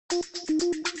Hello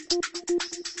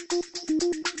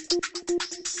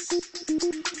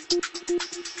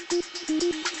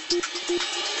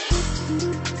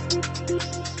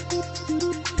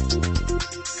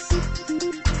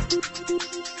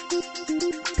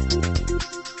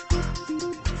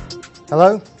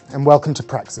and welcome to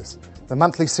Praxis, the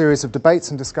monthly series of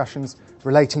debates and discussions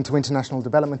relating to international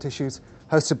development issues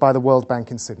hosted by the World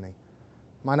Bank in Sydney.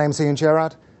 My name is Ian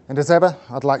Gerard, and as ever,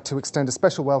 I'd like to extend a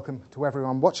special welcome to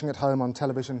everyone watching at home on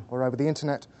television or over the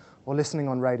internet or listening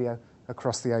on radio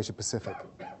across the Asia Pacific.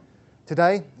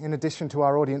 Today, in addition to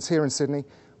our audience here in Sydney,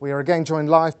 we are again joined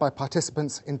live by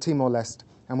participants in Timor-Leste,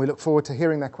 and we look forward to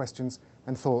hearing their questions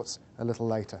and thoughts a little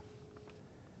later.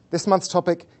 This month's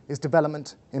topic is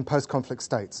development in post-conflict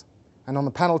states. And on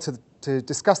the panel to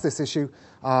discuss this issue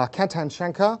are Kanthan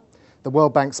Shankar, the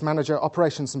World Bank's Manager,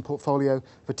 Operations and Portfolio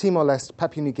for Timor-Leste,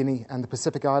 Papua New Guinea and the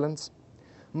Pacific Islands,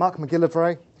 Mark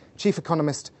McGillivray, Chief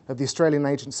Economist of the Australian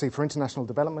Agency for International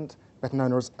Development, better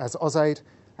known as AusAID,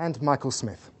 and Michael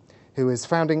Smith, who is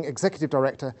Founding Executive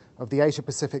Director of the Asia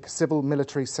Pacific Civil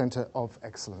Military Centre of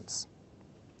Excellence.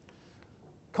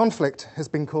 Conflict has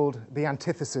been called the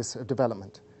antithesis of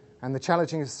development, and the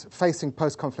challenges facing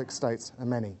post-conflict states are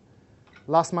many.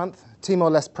 Last month,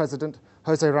 Timor-Leste President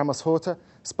José Ramos Horta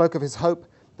spoke of his hope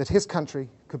that his country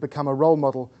could become a role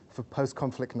model for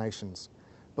post-conflict nations,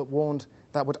 but warned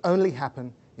that would only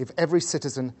happen if every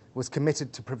citizen was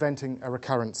committed to preventing a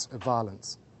recurrence of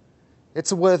violence.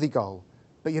 It's a worthy goal,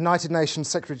 but United Nations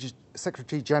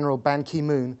Secretary General Ban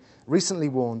Ki-moon recently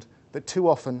warned that too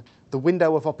often the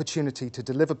window of opportunity to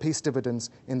deliver peace dividends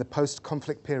in the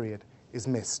post-conflict period is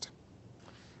missed.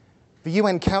 The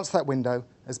UN counts that window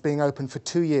as being open for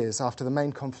 2 years after the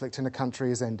main conflict in a country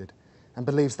has ended, and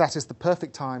believes that is the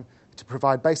perfect time to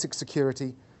provide basic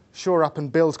security, shore up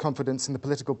and build confidence in the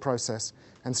political process,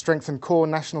 and strengthen core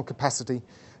national capacity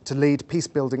to lead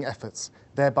peace-building efforts,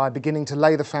 thereby beginning to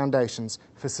lay the foundations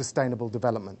for sustainable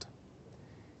development.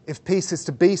 If peace is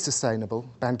to be sustainable,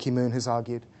 Ban Ki-moon has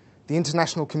argued, the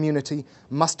international community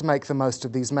must make the most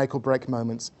of these make-or-break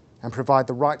moments and provide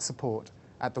the right support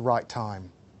at the right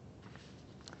time.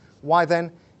 Why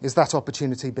then is that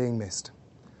opportunity being missed?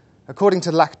 According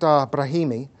to Lakhdar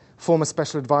Brahimi, former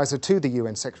Special Advisor to the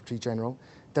UN Secretary General,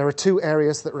 there are 2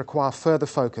 areas that require further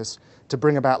focus to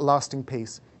bring about lasting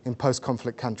peace in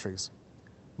post-conflict countries: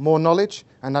 more knowledge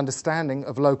and understanding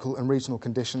of local and regional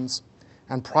conditions,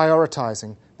 and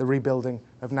prioritising the rebuilding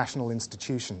of national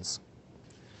institutions.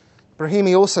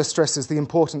 Brahimi also stresses the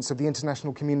importance of the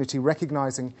international community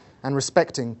recognising and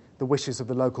respecting the wishes of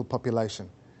the local population.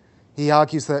 He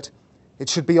argues that it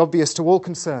should be obvious to all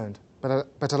concerned,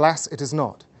 but alas it is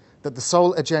not, that the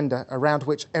sole agenda around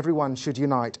which everyone should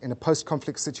unite in a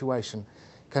post-conflict situation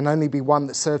can only be one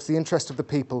that serves the interest of the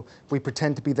people we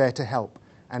pretend to be there to help,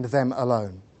 and them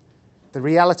alone. The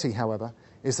reality, however,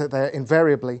 is that there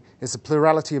invariably is a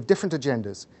plurality of different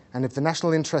agendas, and if the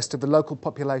national interest of the local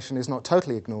population is not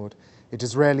totally ignored, it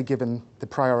is rarely given the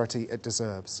priority it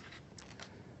deserves.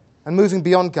 And moving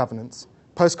beyond governance,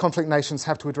 post-conflict nations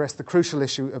have to address the crucial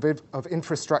issue of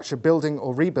infrastructure building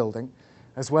or rebuilding,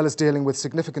 as well as dealing with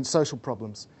significant social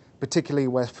problems, particularly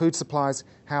where food supplies,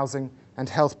 housing, and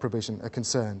health provision are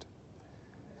concerned.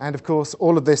 And of course,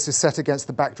 all of this is set against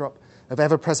the backdrop of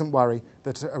ever-present worry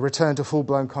that a return to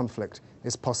full-blown conflict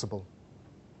is possible.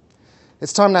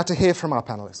 It's time now to hear from our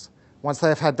panellists. Once they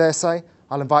have had their say,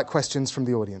 I'll invite questions from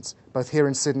the audience, both here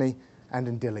in Sydney and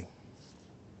in Dili.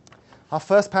 Our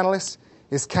first panellist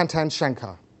is Kanthan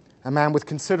Shankar, a man with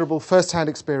considerable first-hand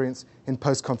experience in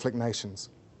post-conflict nations.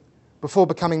 Before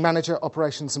becoming Manager,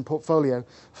 Operations and Portfolio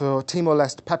for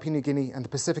Timor-Leste, Papua New Guinea and the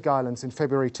Pacific Islands in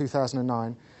February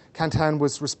 2009, Kanthan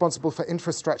was responsible for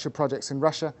infrastructure projects in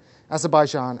Russia,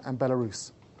 Azerbaijan and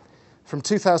Belarus. From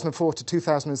 2004 to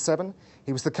 2007,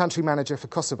 he was the country manager for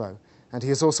Kosovo, and he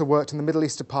has also worked in the Middle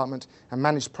East Department and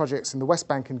managed projects in the West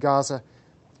Bank and Gaza,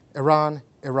 Iran,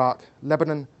 Iraq,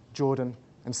 Lebanon, Jordan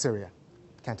and Syria.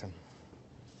 Kanthan.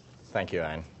 Thank you,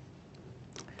 Ian.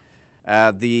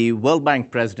 The World Bank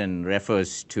president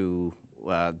refers to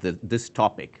this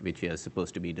topic, which we are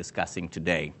supposed to be discussing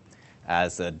today,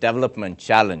 as a development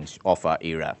challenge of our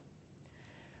era.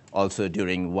 Also,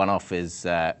 during one of his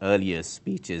earlier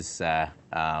speeches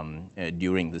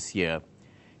during this year,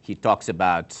 he talks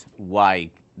about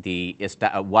why the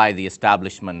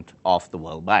establishment of the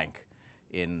World Bank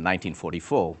in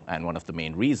 1944, and one of the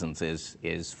main reasons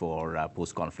is for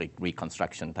post-conflict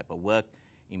reconstruction type of work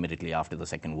immediately after the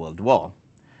Second World War.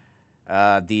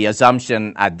 The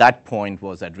assumption at that point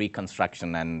was that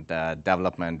reconstruction and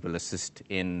development will assist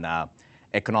in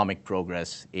economic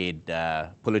progress, aid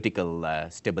political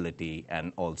stability,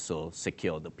 and also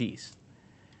secure the peace.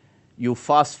 You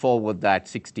fast forward that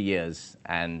 60 years,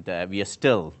 and we are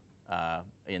still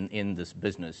in this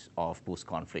business of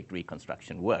post-conflict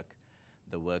reconstruction work,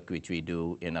 the work which we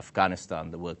do in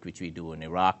Afghanistan, the work which we do in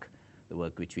Iraq, the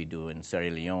work which we do in Sierra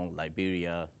Leone,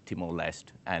 Liberia,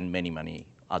 Timor-Leste, and many, many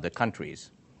other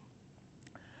countries.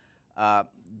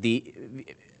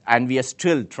 And we are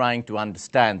still trying to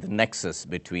understand the nexus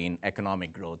between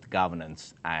economic growth,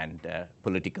 governance, and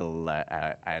political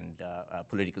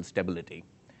stability.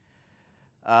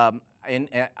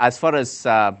 As far as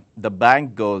the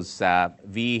bank goes,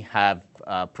 we have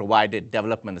provided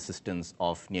development assistance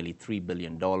of nearly $3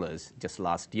 billion just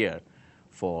last year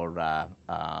for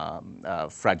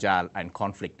fragile and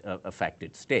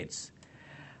conflict-affected states.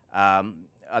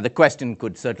 The question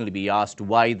could certainly be asked,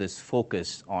 why this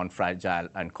focus on fragile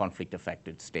and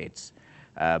conflict-affected states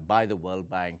by the World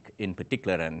Bank in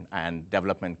particular and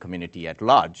development community at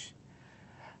large?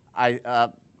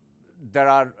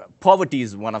 Poverty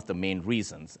is one of the main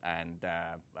reasons, and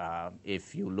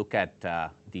if you look at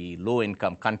the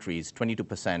low-income countries,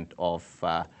 22%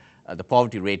 of the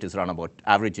poverty rate is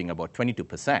averaging about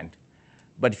 22%.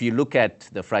 But if you look at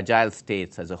the fragile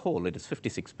states as a whole, it is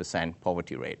 56%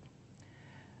 poverty rate.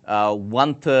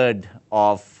 1/3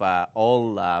 of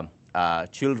all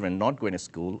children not going to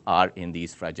school are in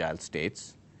these fragile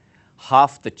states.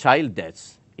 Half the child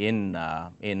deaths in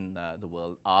the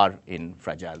world are in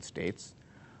fragile states.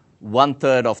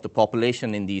 1/3 of the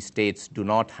population in these states do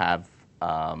not have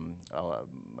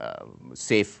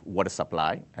safe water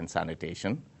supply and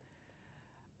sanitation.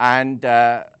 And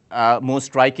most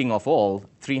striking of all,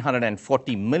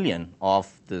 340 million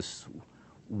of this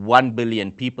 1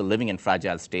 billion people living in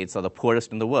fragile states are the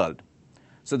poorest in the world.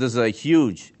 So this is a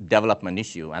huge development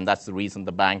issue, and that's the reason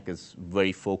the bank is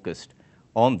very focused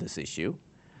on this issue.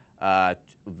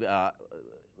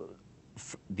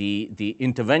 The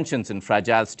interventions in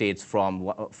fragile states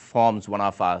forms one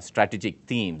of our strategic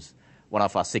themes, one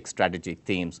of our 6 strategic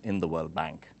themes in the World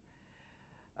Bank.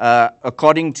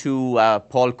 According to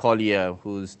Paul Collier,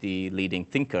 who's the leading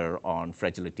thinker on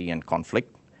fragility and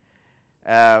conflict,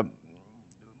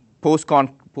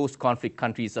 post-conflict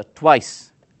countries are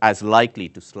twice as likely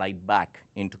to slide back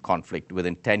into conflict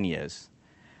within 10 years.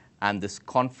 And this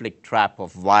conflict trap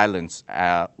of violence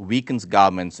weakens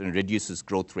governments and reduces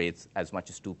growth rates as much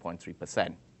as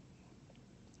 2.3%.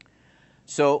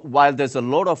 So while there's a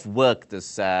lot of work,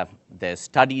 there's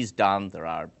studies done, there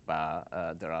are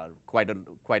quite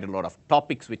a lot of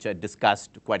topics which are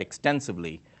discussed quite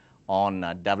extensively on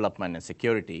development and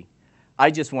security, I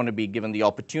just want to be given the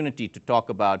opportunity to talk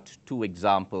about 2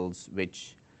 examples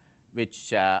which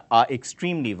are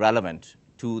extremely relevant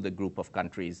to the group of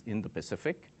countries in the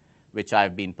Pacific, which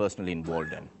I've been personally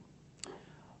involved in.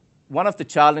 One of the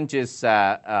challenges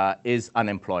is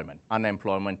unemployment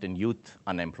in youth,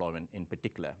 unemployment in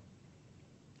particular.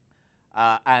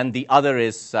 And the other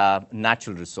is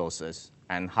natural resources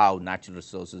and how natural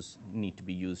resources need to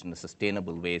be used in a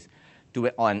sustainable ways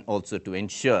and also to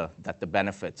ensure that the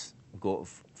benefits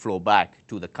flow back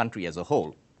to the country as a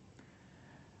whole.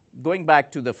 Going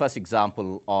back to the first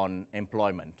example on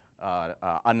unemployment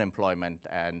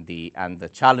and the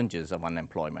challenges of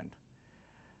unemployment.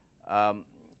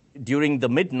 During the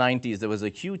mid-90s, there was a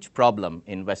huge problem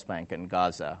in West Bank and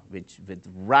Gaza, with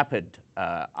rapid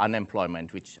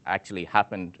unemployment, which actually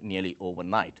happened nearly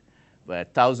overnight, where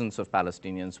thousands of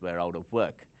Palestinians were out of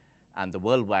work. And the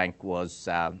World Bank was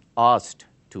asked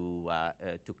to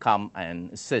come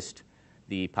and assist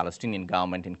the Palestinian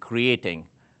government in creating,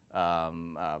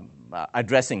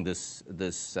 addressing this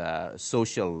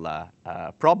social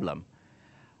problem.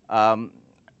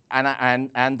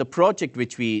 And the project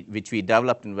which we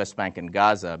developed in West Bank and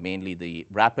Gaza, mainly the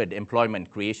Rapid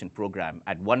Employment Creation Program,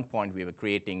 at one point we were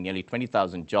creating nearly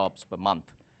 20,000 jobs per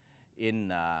month in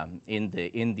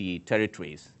the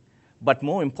territories. But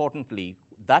more importantly,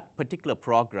 that particular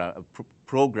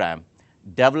program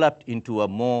developed into a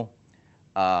more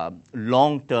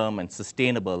long-term and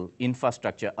sustainable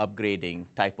infrastructure upgrading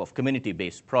type of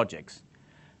community-based projects,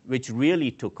 which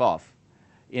really took off.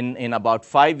 In about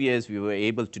 5 years, we were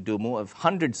able to do more of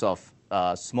hundreds of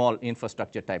small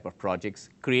infrastructure type of projects,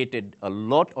 created a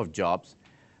lot of jobs,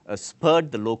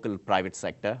 spurred the local private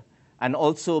sector, and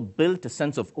also built a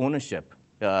sense of ownership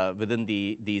within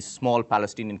these small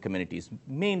Palestinian communities,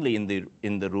 mainly in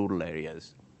the rural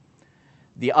areas.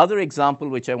 The other example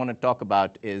which I want to talk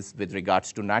about is with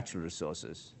regards to natural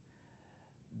resources.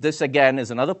 This, again,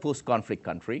 is another post-conflict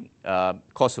country,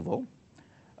 Kosovo.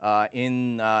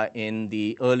 in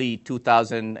the early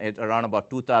 2000, around about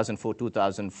 2004,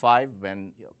 2005,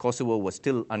 when Kosovo was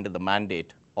still under the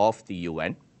mandate of the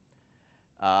UN.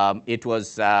 It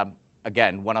was,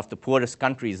 again, one of the poorest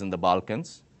countries in the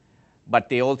Balkans, but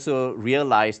they also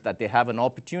realized that they have an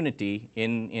opportunity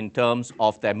in terms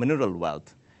of their mineral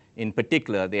wealth. In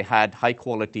particular, they had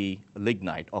high-quality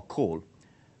lignite or coal,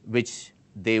 which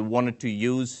they wanted to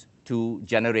use to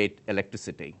generate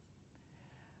electricity.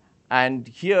 And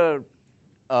here,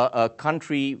 a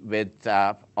country with,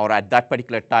 or at that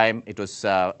particular time, it was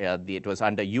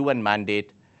under UN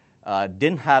mandate,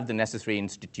 didn't have the necessary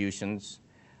institutions.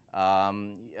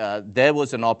 There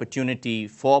was an opportunity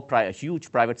for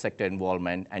huge private sector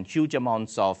involvement and huge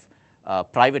amounts of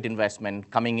private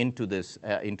investment coming into this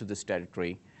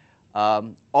territory.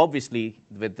 Obviously,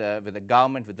 with the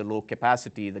government, with the low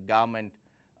capacity, the government,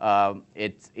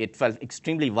 it felt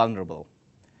extremely vulnerable.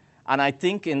 And I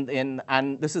think, and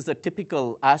this is a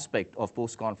typical aspect of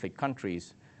post-conflict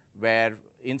countries, where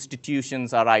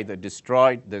institutions are either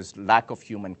destroyed, there's lack of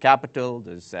human capital,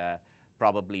 there's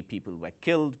probably people were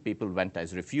killed, people went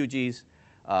as refugees,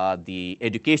 the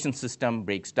education system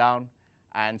breaks down,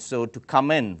 and so to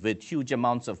come in with huge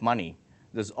amounts of money,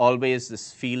 there's always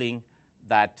this feeling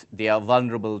that they are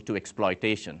vulnerable to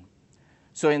exploitation.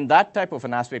 So in that type of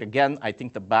an aspect, again, I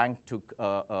think the bank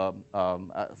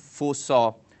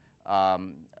foresaw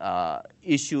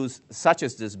issues such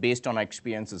as this based on our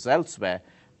experiences elsewhere,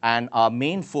 and our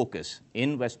main focus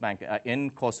in West Bank,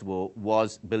 in Kosovo,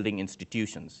 was building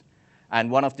institutions. And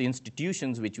one of the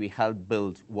institutions which we helped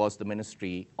build was the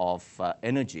Ministry of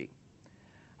Energy.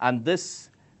 And this,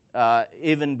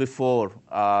 even before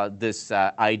this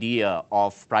idea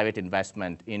of private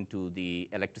investment into the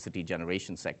electricity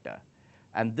generation sector.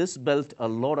 And this built a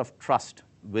lot of trust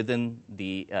within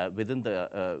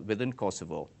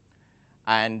Kosovo.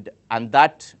 And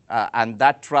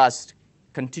that trust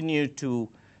continued to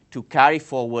carry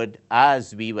forward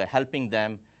as we were helping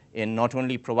them in not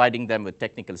only providing them with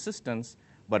technical assistance,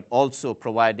 but also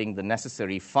providing the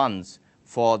necessary funds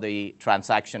for the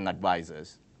transaction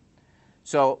advisors.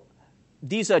 So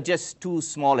these are just two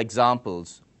small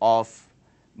examples of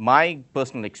my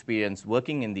personal experience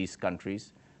working in these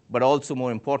countries, but also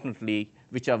more importantly,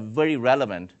 which are very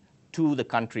relevant to the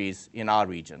countries in our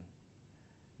region.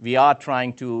 We are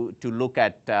trying to look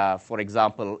at, for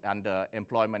example, under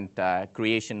employment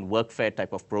creation, workfare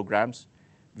type of programs.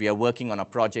 We are working on a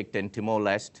project in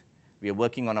Timor-Leste. We are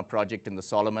working on a project in the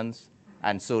Solomons,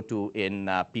 and so too in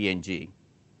PNG.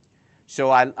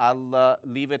 So I'll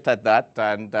leave it at that,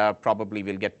 and probably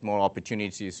we'll get more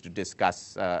opportunities to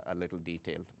discuss a little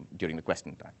detail during the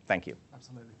question time. Thank you.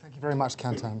 Absolutely. Thank you very much,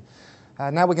 Kanthan.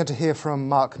 Now we're going to hear from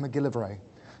Mark McGillivray.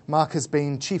 Mark has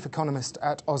been Chief Economist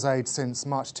at AusAID since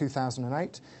March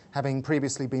 2008, having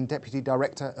previously been Deputy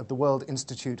Director of the World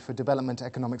Institute for Development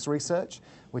Economics Research,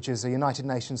 which is a United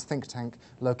Nations think tank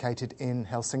located in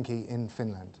Helsinki in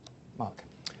Finland. Mark.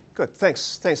 Good.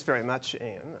 Thanks very much,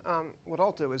 Ian. What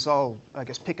I'll do is I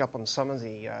guess, pick up on some of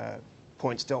the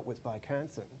points dealt with by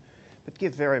Kanthan, but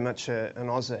give very much an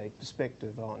AusAID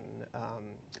perspective on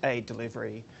aid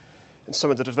delivery and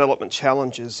some of the development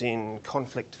challenges in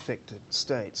conflict-affected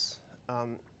states.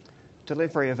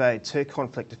 Delivery of aid to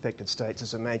conflict-affected states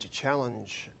is a major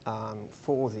challenge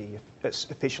for the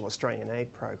official Australian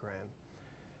aid program.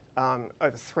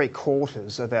 Over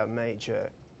 3/4 of our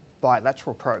major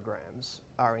bilateral programs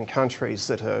are in countries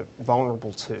that are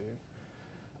vulnerable to,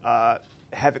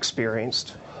 have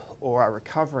experienced, or are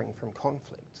recovering from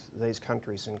conflict. These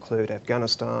countries include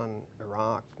Afghanistan,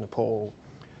 Iraq, Nepal,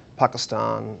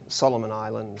 Pakistan, Solomon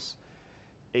Islands,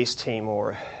 East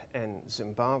Timor, and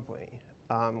Zimbabwe.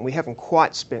 We haven't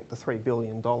quite spent the $3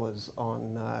 billion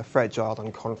on fragile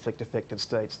and conflict-affected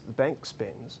states that the bank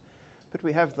spends, but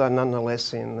we have done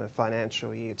nonetheless in the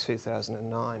financial year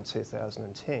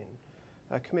 2009-2010,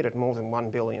 committed more than $1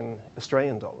 billion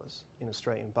Australian dollars in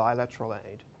Australian bilateral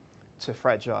aid to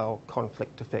fragile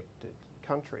conflict-affected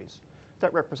countries.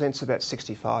 That represents about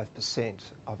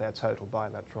 65% of our total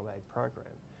bilateral aid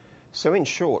program. So in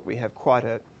short, we have quite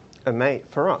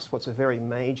for us, what's a very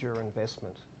major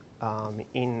investment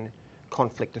in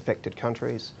conflict-affected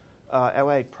countries.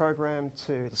 Our aid program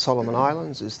to the Solomon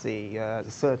Islands is the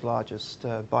third largest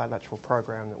bilateral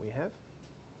program that we have.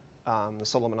 The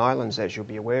Solomon Islands, as you'll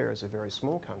be aware, is a very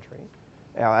small country.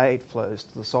 Our aid flows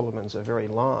to the Solomons are very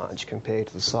large compared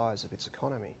to the size of its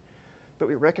economy. But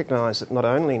we recognise that not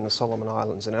only in the Solomon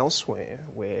Islands and elsewhere,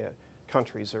 where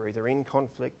countries are either in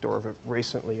conflict or have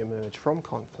recently emerged from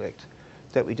conflict,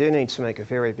 that we do need to make a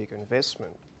very big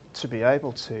investment to be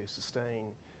able to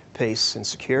sustain peace and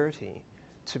security,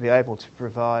 to be able to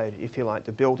provide, if you like,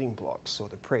 the building blocks or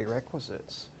the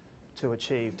prerequisites to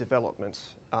achieve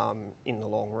development in the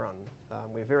long run.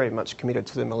 We're very much committed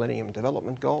to the Millennium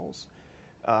Development Goals.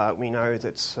 We know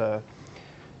that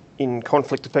in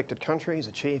conflict-affected countries,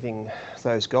 achieving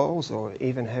those goals or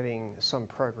even having some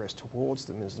progress towards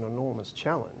them is an enormous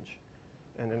challenge.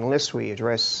 And unless we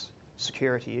address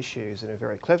security issues in a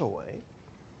very clever way,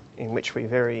 in which we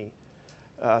very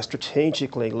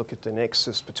strategically look at the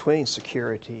nexus between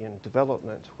security and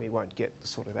development, we won't get the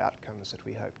sort of outcomes that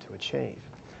we hope to achieve.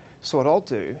 So what I'll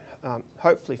do,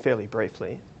 hopefully fairly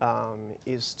briefly,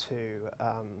 is to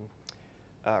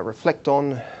reflect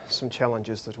on some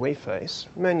challenges that we face,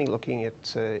 mainly looking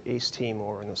at East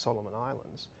Timor and the Solomon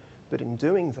Islands, but in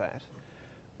doing that,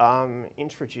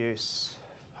 introduce,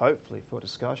 hopefully for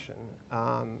discussion,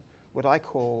 what I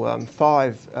call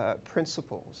 5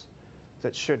 principles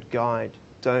that should guide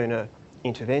donor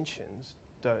interventions,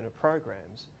 donor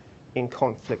programs in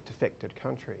conflict-affected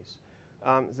countries.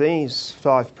 These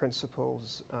 5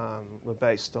 principles were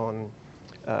based on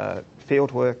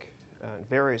fieldwork and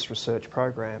various research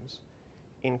programs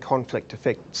in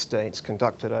conflict-affected states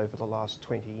conducted over the last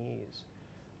 20 years.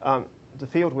 The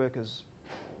fieldwork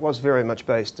was very much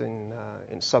based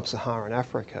in sub-Saharan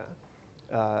Africa,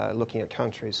 looking at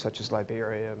countries such as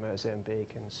Liberia,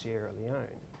 Mozambique and Sierra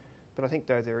Leone. But I think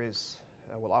though there is,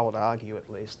 well, I would argue at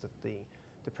least that the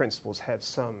principles have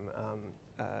some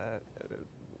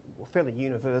fairly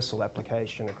universal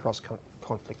application across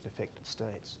conflict-affected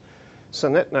states. So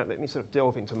on that note, let me sort of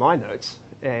delve into my notes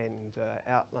and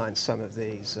outline some of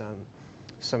these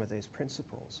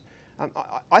principles.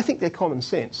 I think they're common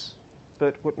sense,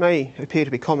 but what may appear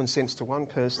to be common sense to one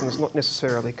person is not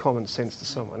necessarily common sense to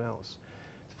someone else.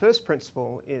 The first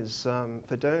principle is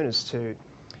for donors to,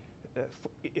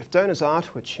 if donors are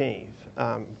to achieve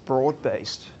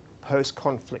broad-based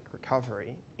post-conflict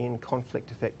recovery in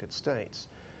conflict-affected states,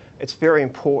 it's very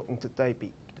important that they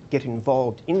get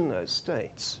involved in those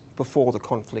states before the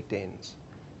conflict ends.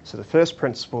 So the first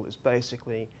principle is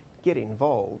basically get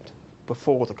involved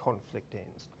before the conflict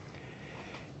ends.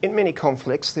 In many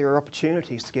conflicts, there are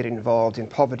opportunities to get involved in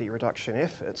poverty reduction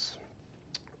efforts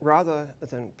rather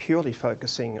than purely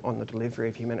focusing on the delivery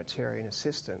of humanitarian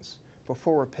assistance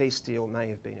before a peace deal may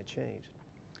have been achieved.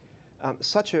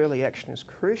 Such early action is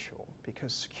crucial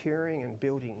because securing and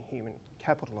building human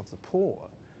capital of the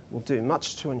poor will do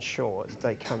much to ensure that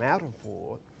they come out of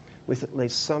war with at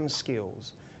least some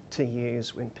skills to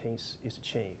use when peace is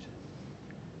achieved.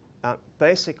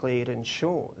 Basically, it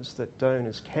ensures that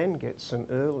donors can get some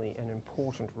early and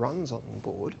important runs on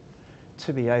board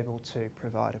to be able to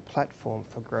provide a platform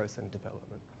for growth and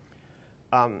development.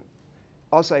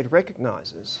 AusAID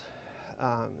recognises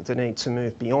the need to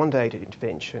move beyond aid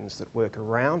interventions that work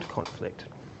around conflict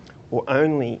or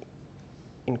only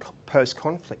in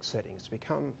post-conflict settings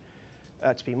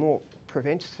to be more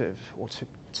preventative or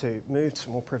to move to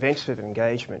more preventative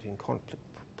engagement in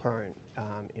conflict-prone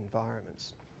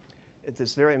environments.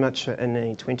 There's very much a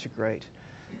need to integrate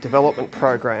development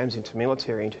programs into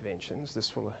military interventions.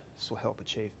 This will help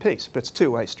achieve peace, but it's a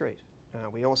two-way street.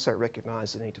 We also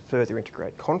recognise the need to further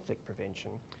integrate conflict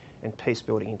prevention and peace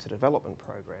building into development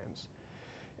programs,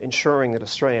 ensuring that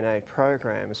Australian aid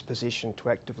program is positioned to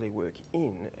actively work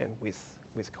in and with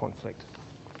conflict.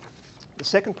 The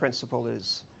second principle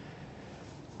is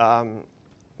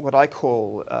what I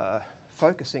call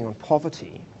focusing on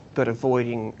poverty but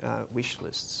avoiding wish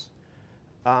lists.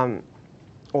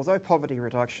 Although poverty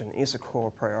reduction is a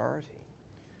core priority,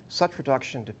 such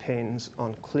reduction depends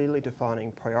on clearly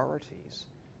defining priorities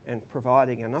and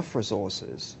providing enough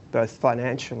resources, both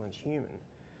financial and human,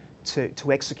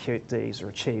 to execute these or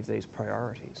achieve these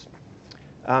priorities.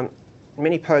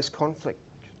 Many post-conflict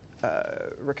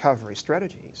recovery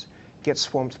strategies get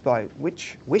swamped by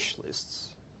wish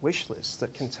lists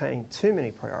that contain too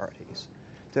many priorities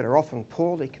that are often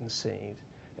poorly conceived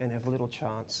and have little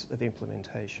chance of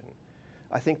implementation.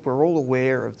 I think we're all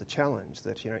aware of the challenge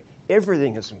that,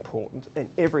 everything is important and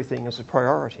everything is a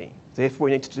priority. Therefore,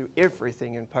 we need to do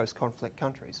everything in post-conflict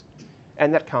countries,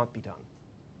 and that can't be done.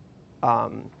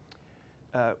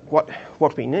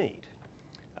 What we need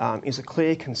is a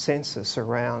clear consensus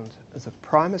around the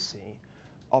primacy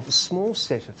of a small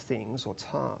set of things or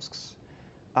tasks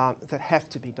that have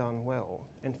to be done well,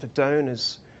 and for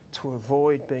donors to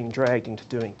avoid being dragged into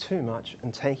doing too much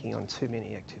and taking on too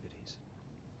many activities.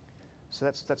 So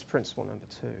that's principle number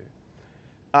 2.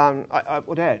 I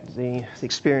would add the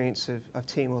experience of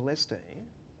Timor-Leste,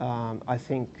 I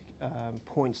think,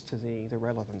 points to the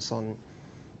relevance on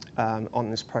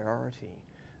this priority.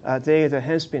 There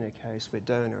has been a case where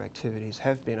donor activities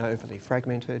have been overly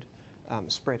fragmented,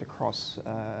 spread across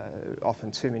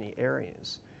often too many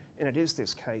areas. And it is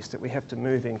this case that we have to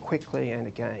move in quickly, and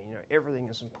again, everything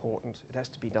is important. It has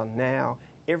to be done now.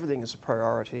 Everything is a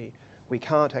priority. We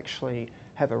can't actually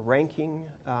have a ranking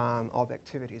of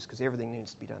activities because everything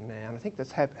needs to be done now. And I think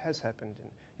that has happened,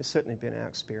 and it's certainly been our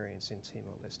experience in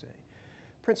Timor-Leste.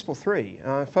 Principle 3,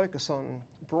 focus on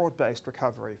broad-based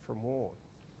recovery from war.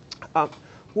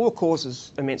 War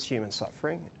causes immense human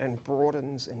suffering and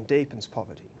broadens and deepens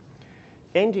poverty.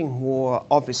 Ending war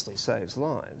obviously saves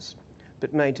lives,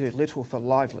 but may do little for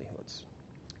livelihoods.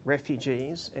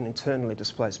 Refugees and internally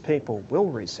displaced people will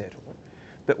resettle,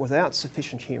 but without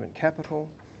sufficient human capital,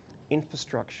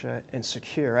 infrastructure and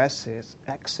secure access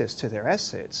to their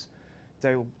assets,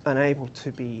 they will unable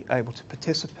to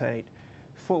participate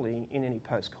fully in any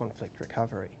post-conflict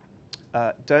recovery.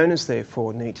 Donors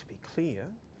therefore need to be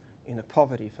clear in the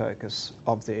poverty focus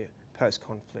of their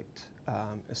post-conflict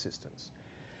assistance.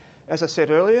 As I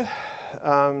said earlier,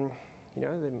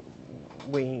 the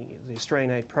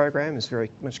Australian Aid program is very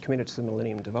much committed to the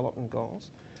Millennium Development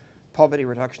Goals. Poverty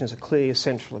reduction is a clear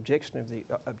central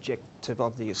objective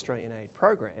of the Australian Aid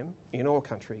program in all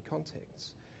country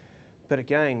contexts. But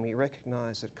again, we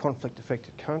recognise that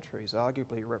conflict-affected countries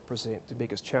arguably represent the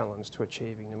biggest challenge to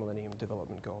achieving the Millennium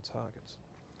Development Goal targets.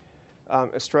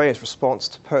 Australia's response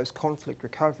to post-conflict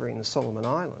recovery in the Solomon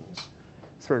Islands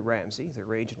through RAMSI, the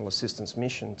Regional Assistance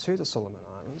Mission to the Solomon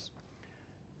Islands,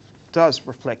 does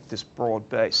reflect this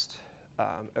broad-based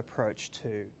approach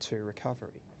to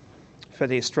recovery. For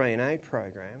the Australian Aid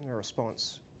program, the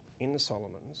response in the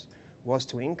Solomons was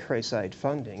to increase aid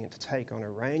funding and to take on a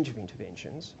range of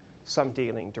interventions, some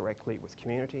dealing directly with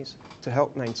communities, to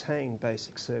help maintain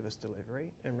basic service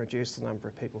delivery and reduce the number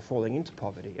of people falling into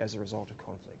poverty as a result of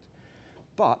conflict.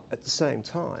 But at the same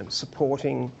time,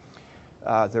 supporting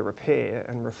the repair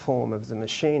and reform of the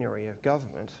machinery of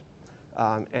government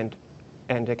and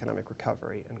economic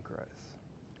recovery and growth.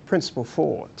 Principle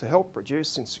 4, to help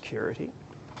reduce insecurity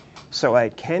so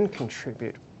aid can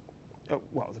contribute,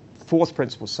 the fourth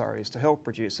principle, is to help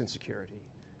reduce insecurity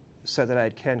so that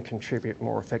aid can contribute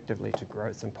more effectively to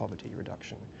growth and poverty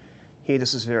reduction. Here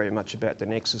this is very much about the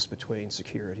nexus between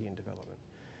security and development.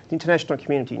 The international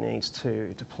community needs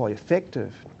to deploy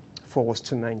effective force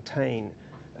to maintain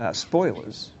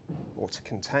spoilers, or to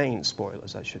contain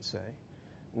spoilers, I should say,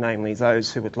 namely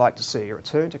those who would like to see a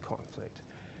return to conflict,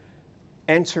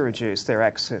 and to reduce their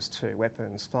access to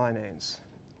weapons, finance,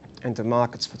 and the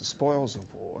markets for the spoils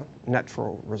of war,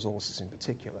 natural resources in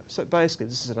particular. So basically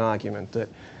this is an argument that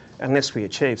unless we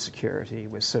achieve security,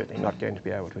 we're certainly not going to be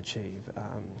able to achieve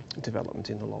development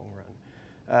in the long run.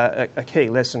 A key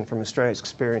lesson from Australia's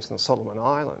experience in the Solomon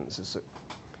Islands is that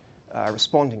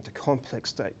responding to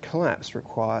complex state collapse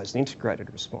requires an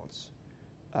integrated response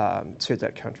to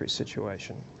that country's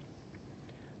situation,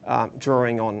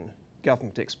 drawing on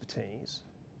government expertise,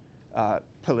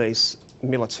 police,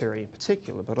 military in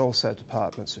particular, but also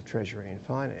departments of Treasury and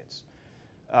Finance.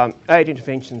 Aid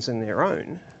interventions in their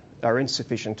own are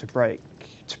insufficient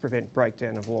to prevent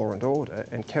breakdown of law and order,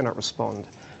 and cannot respond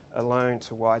alone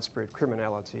to widespread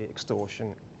criminality,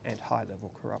 extortion and high-level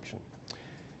corruption.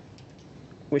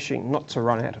 Wishing not to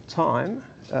run out of time,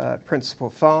 Principle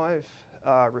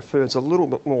 5 refers a little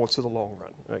bit more to the long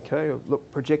run. Okay, look,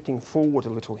 projecting forward a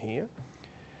little here.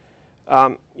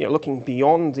 Looking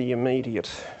beyond the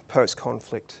immediate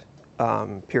post-conflict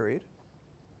period,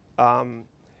 and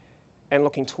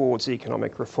looking towards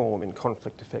economic reform in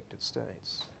conflict-affected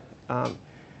states.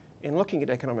 In looking at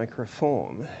economic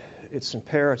reform, it's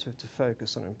imperative to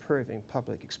focus on improving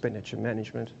public expenditure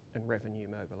management and revenue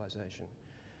mobilisation.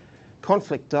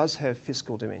 Conflict does have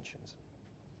fiscal dimensions.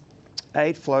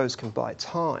 Aid flows can buy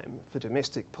time for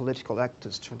domestic political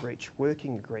actors to reach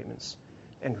working agreements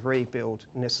and rebuild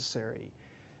necessary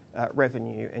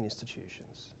revenue and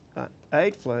institutions.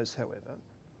 Aid flows, however,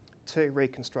 to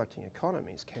reconstructing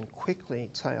economies can quickly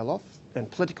tail off, and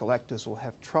political actors will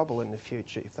have trouble in the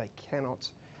future if they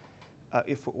cannot,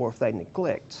 if they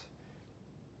neglect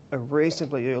a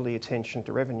reasonably early attention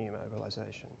to revenue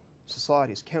mobilisation.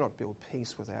 Societies cannot build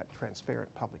peace without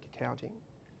transparent public accounting,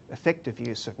 effective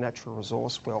use of natural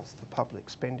resource wealth for public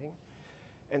spending,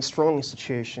 and strong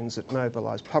institutions that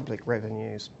mobilise public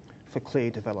revenues for clear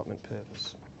development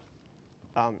purpose.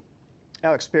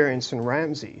 Our experience in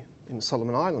RAMSI in the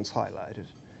Solomon Islands highlighted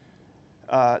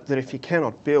that if you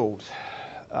cannot build,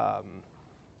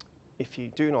 if you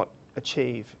do not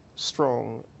achieve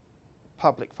strong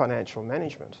public financial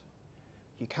management,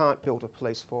 you can't build a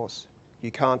police force,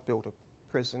 you can't build a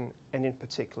prison, and in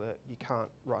particular, you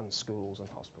can't run schools and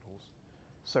hospitals.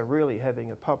 So really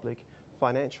having a public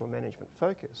financial management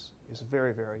focus is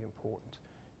very, very important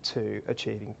to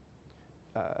achieving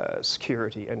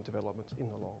security and development in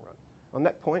the long run. On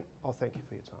that point, I'll thank you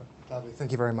for your time. Lovely.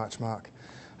 Thank you very much, Mark.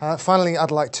 Finally,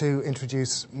 I'd like to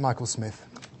introduce Michael Smith.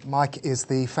 Mike is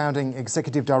the founding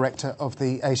Executive Director of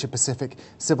the Asia Pacific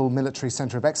Civil Military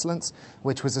Centre of Excellence,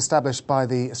 which was established by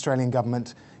the Australian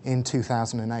Government in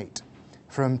 2008.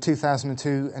 From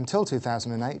 2002 until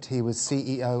 2008, he was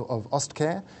CEO of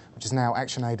AusCare, which is now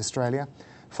ActionAid Australia,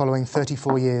 following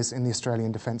 34 years in the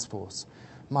Australian Defence Force.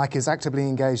 Mike is actively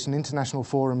engaged in international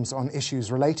forums on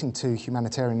issues relating to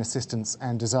humanitarian assistance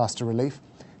and disaster relief,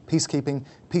 peacekeeping,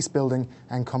 peace building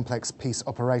and complex peace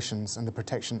operations and the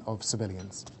protection of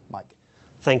civilians. Mike.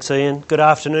 Thanks, Ian. Good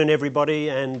afternoon, everybody,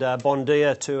 and bon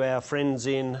dia to our friends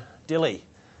in Dili.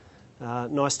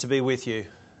 Nice to be with you.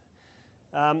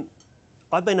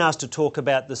 I've been asked to talk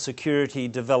about the security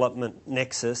development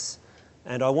nexus,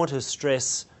 and I want to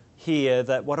stress here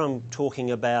that what I'm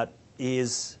talking about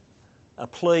is a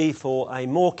plea for a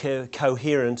more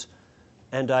coherent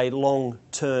and a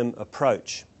long-term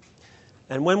approach.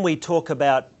 And when we talk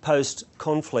about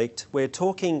post-conflict, we're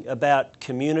talking about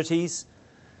communities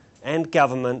and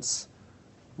governments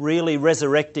really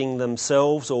resurrecting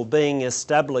themselves or being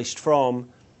established from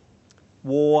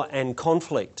war and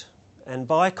conflict. And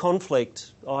by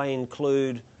conflict, I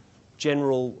include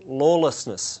general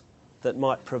lawlessness that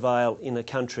might prevail in a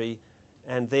country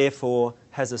and therefore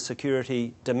has a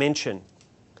security dimension.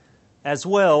 As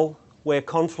well, where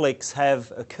conflicts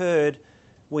have occurred,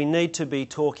 we need to be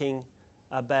talking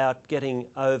about getting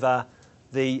over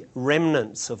the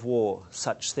remnants of war,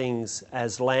 such things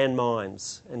as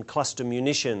landmines and cluster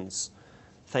munitions.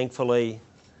 Thankfully,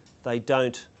 they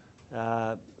don't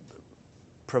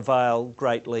prevail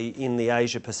greatly in the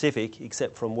Asia-Pacific,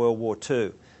 except from World War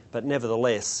II. But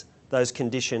nevertheless, those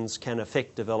conditions can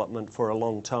affect development for a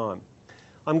long time.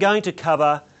 I'm going to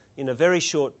cover, in a very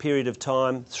short period of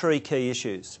time, three key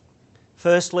issues.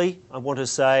 Firstly, I want to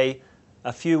say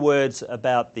a few words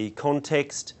about the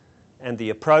context and the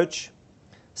approach.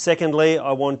 Secondly,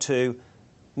 I want to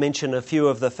mention a few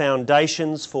of the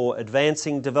foundations for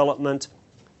advancing development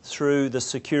through the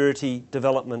security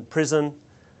development prism.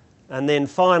 And then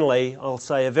finally, I'll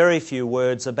say a very few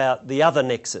words about the other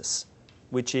nexus,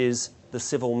 which is the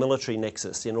civil-military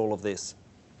nexus in all of this.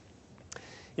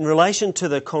 In relation to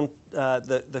the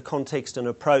context and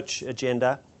approach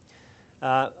agenda,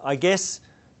 I guess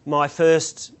my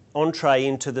first entree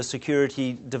into the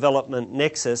security development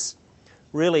nexus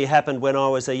really happened when I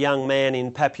was a young man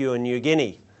in Papua New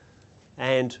Guinea.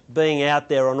 And being out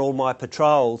there on all my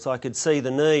patrols, I could see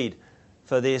the need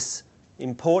for this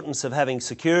importance of having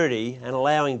security and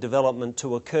allowing development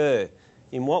to occur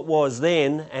in what was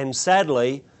then, and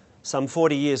sadly, some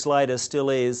 40 years later still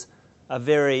is, a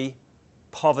very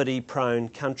poverty-prone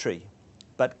country.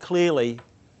 But clearly,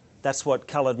 that's what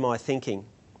coloured my thinking.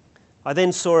 I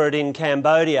then saw it in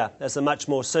Cambodia as a much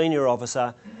more senior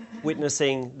officer,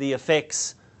 witnessing the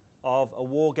effects of a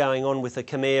war going on with the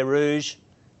Khmer Rouge,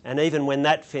 and even when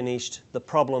that finished, the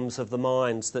problems of the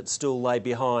mines that still lay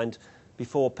behind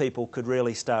before people could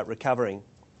really start recovering.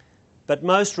 But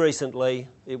most recently,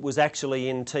 it was actually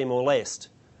in Timor-Leste,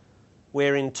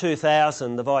 where in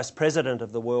 2000 the Vice President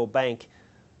of the World Bank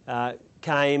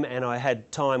came and I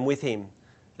had time with him.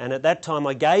 And at that time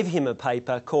I gave him a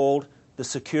paper called The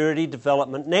Security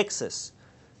Development Nexus.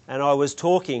 And I was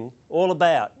talking all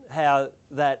about how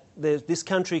this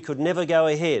country could never go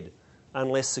ahead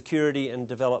unless security and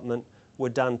development were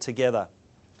done together.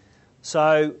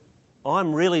 So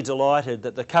I'm really delighted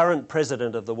that the current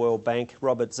President of the World Bank,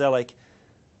 Robert Zoellick,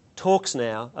 talks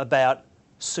now about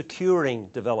securing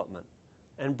development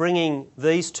and bringing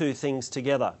these two things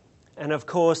together. And of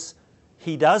course,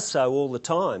 he does so all the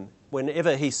time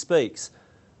whenever he speaks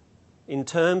in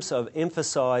terms of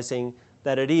emphasising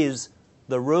that it is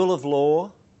the rule of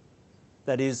law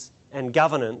and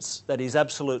governance that is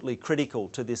absolutely critical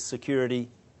to this security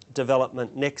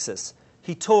development nexus.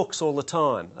 He talks all the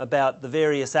time about the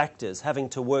various actors having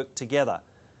to work together,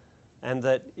 and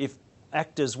that if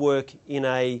actors work in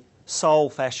a sole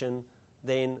fashion,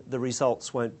 then the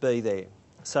results won't be there.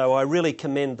 So I really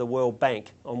commend the World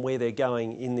Bank on where they're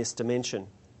going in this dimension.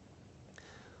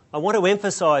 I want to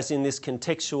emphasise in this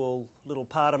contextual little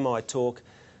part of my talk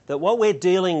that what we're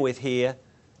dealing with here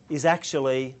is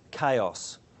actually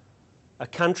chaos. A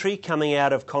country coming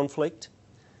out of conflict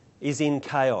is in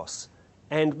chaos.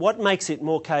 And what makes it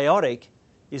more chaotic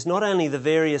is not only the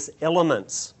various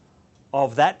elements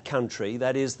of that country,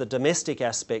 that is the domestic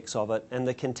aspects of it and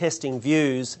the contesting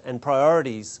views and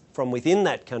priorities from within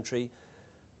that country,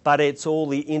 but it's all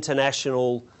the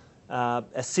international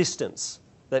assistance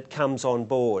that comes on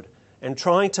board. And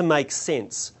trying to make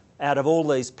sense out of all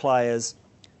these players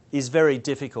is very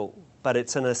difficult, but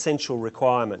it's an essential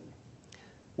requirement.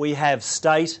 We have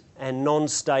state and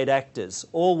non-state actors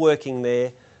all working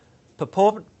there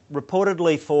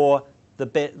reportedly for the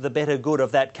better good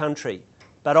of that country.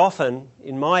 But often,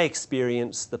 in my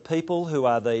experience, the people who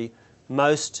are the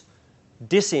most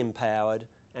disempowered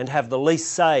and have the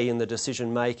least say in the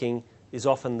decision making is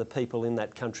often the people in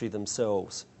that country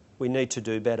themselves. We need to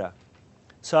do better.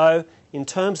 So, in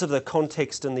terms of the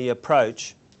context and the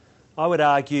approach, I would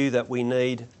argue that we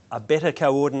need a better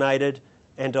coordinated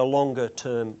and a longer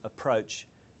term approach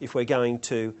if we're going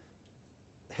to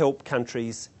help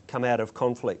countries come out of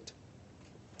conflict.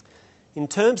 In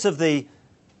terms of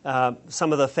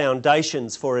some of the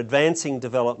foundations for advancing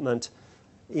development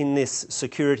in this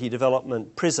security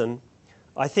development prison,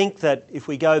 I think that if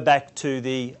we go back to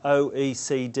the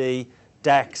OECD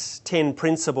DAC's 10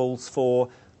 principles for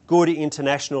good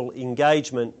international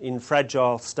engagement in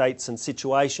fragile states and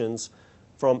situations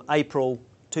from April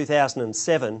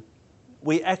 2007,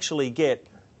 we actually get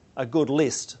a good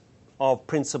list of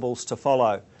principles to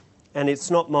follow. And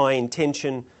it's not my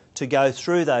intention to go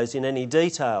through those in any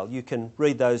detail. You can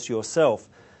read those yourself.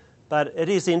 But it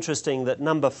is interesting that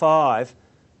number 5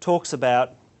 talks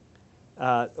about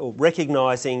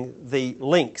recognising the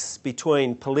links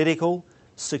between political,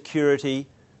 security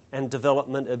and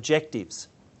development objectives.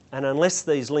 And unless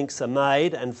these links are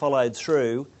made and followed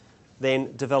through,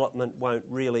 then development won't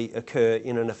really occur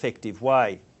in an effective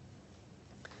way.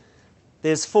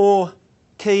 There's 4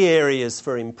 key areas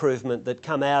for improvement that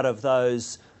come out of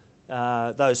those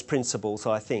principles,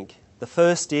 I think. The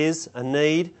first is a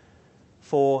need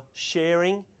for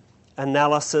sharing,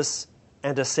 analysis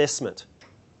and assessment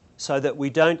so that we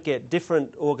don't get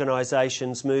different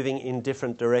organisations moving in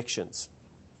different directions.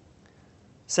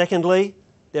 Secondly,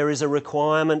 there is a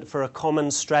requirement for a common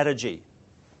strategy.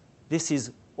 This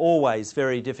is always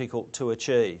very difficult to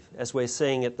achieve, as we're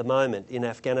seeing at the moment in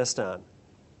Afghanistan.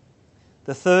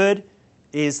 The third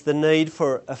is the need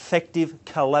for effective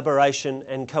collaboration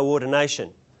and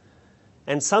coordination.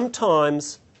 And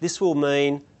sometimes this will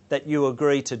mean that you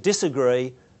agree to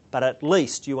disagree, but at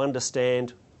least you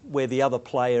understand where the other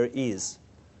player is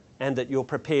and that you're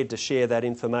prepared to share that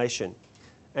information.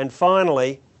 And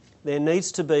finally, there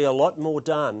needs to be a lot more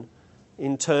done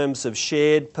in terms of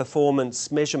shared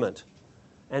performance measurement.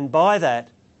 And by that,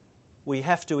 we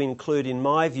have to include, in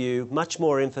my view, much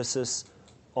more emphasis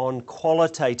on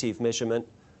qualitative measurement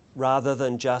rather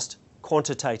than just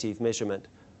quantitative measurement.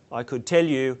 I could tell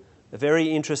you a very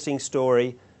interesting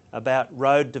story about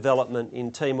road development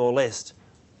in Timor-Leste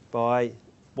by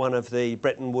one of the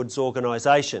Bretton Woods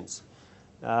organisations,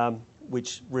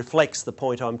 which reflects the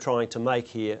point I'm trying to make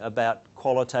here about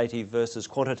qualitative versus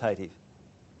quantitative.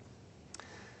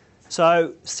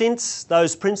 So since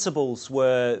those principles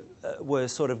were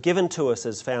sort of given to us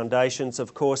as foundations,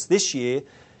 of course, this year,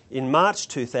 in March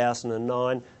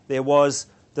 2009, there was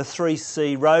the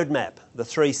 3C roadmap, the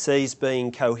 3 Cs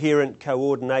being coherent,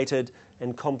 coordinated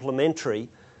and complementary.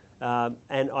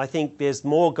 And I think there's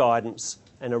more guidance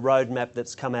and a roadmap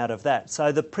that's come out of that.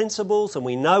 So the principles, and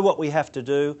we know what we have to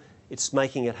do, it's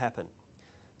making it happen.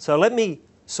 So let me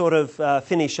sort of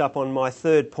finish up on my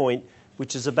third point,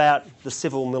 which is about the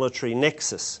civil-military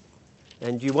nexus.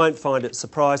 And you won't find it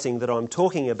surprising that I'm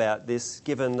talking about this,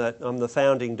 given that I'm the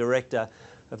founding director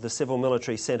of the Civil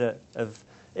Military Centre of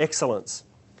Excellence.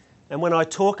 And when I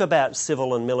talk about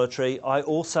civil and military, I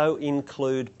also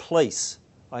include police.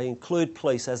 I include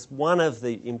police as one of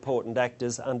the important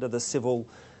actors under the civil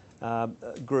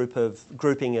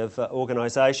grouping of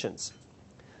organisations.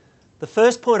 The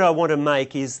first point I want to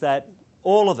make is that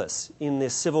all of us in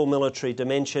this civil-military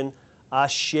dimension are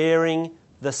sharing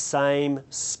the same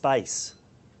space.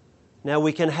 Now,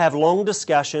 we can have long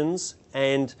discussions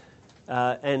and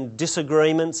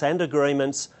disagreements and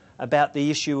agreements about the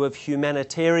issue of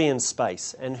humanitarian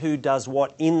space and who does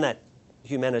what in that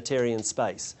humanitarian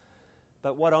space.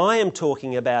 But what I am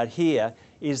talking about here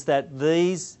is that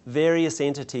these various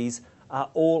entities are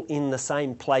all in the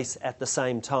same place at the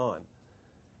same time.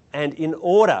 And in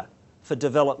order for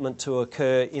development to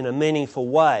occur in a meaningful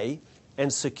way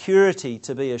and security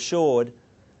to be assured,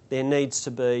 there needs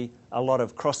to be a lot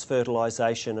of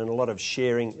cross-fertilisation and a lot of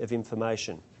sharing of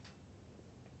information.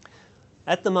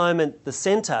 At the moment, the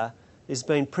Centre has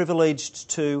been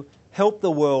privileged to help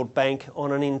the World Bank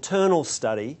on an internal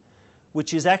study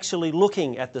which is actually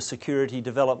looking at the security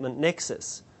development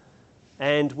nexus.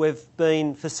 And we've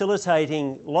been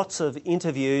facilitating lots of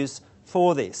interviews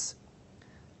for this.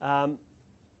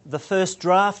 The first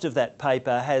draft of that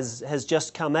paper has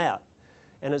just come out,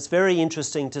 and it's very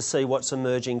interesting to see what's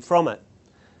emerging from it.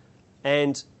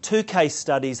 And 2 case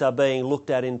studies are being looked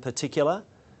at in particular,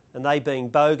 and they being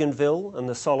Bougainville and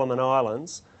the Solomon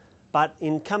Islands. But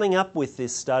in coming up with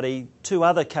this study, 2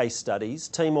 other case studies,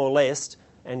 Timor-Leste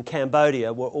and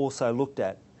Cambodia, were also looked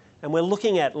at. And we're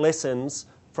looking at lessons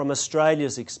from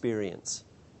Australia's experience.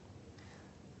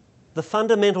 The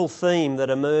fundamental theme that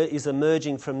is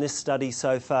emerging from this study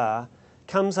so far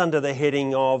comes under the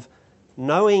heading of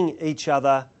knowing each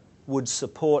other would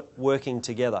support working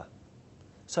together.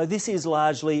 So this is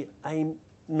largely a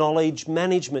knowledge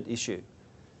management issue.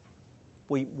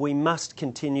 We must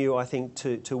continue, I think,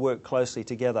 to work closely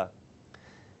together.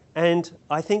 And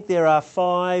I think there are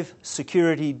 5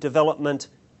 security development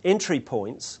entry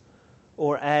points,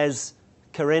 or as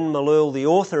Karen Malul, the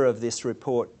author of this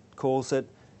report, calls it,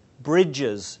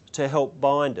 bridges to help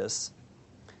bind us.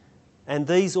 And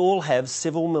these all have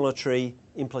civil-military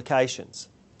implications.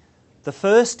 The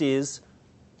first is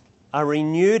a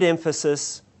renewed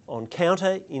emphasis on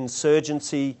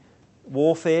counter-insurgency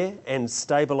warfare and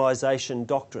stabilisation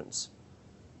doctrines.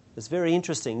 It's very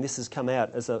interesting. This has come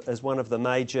out as one of the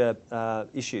major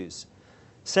issues.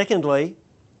 Secondly,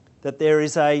 that there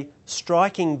is a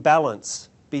striking balance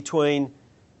between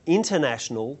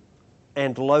international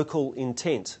and local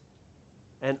intent,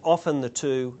 and often the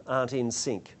two aren't in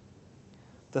sync.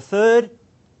 The third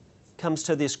comes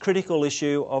to this critical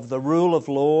issue of the rule of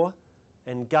law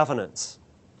and governance,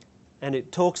 and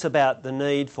it talks about the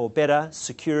need for better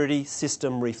security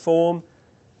system reform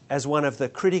as one of the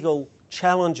critical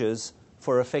challenges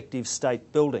for effective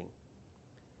state building.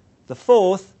 The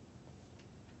fourth,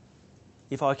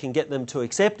 if I can get them to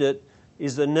accept it,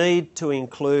 is the need to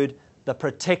include the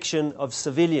protection of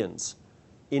civilians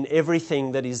in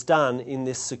everything that is done in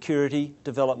this security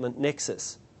development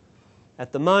nexus.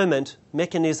 At the moment,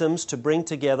 mechanisms to bring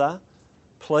together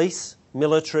police,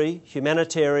 military,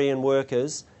 humanitarian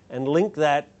workers and link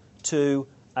that to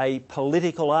a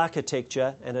political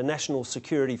architecture and a national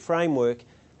security framework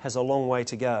has a long way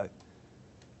to go.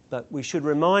 But we should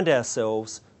remind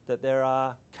ourselves that there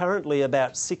are currently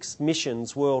about 6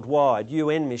 missions worldwide,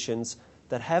 UN missions,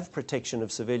 that have protection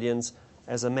of civilians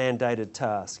as a mandated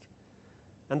task.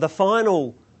 And the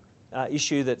final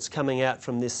issue that's coming out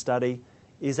from this study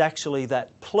is actually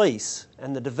that police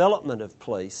and the development of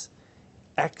police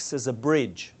acts as a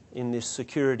bridge in this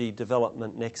security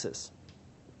development nexus.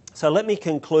 So let me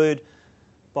conclude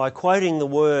by quoting the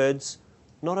words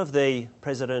not of the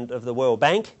President of the World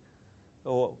Bank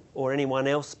or anyone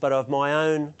else, but of my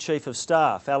own Chief of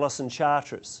Staff, Alison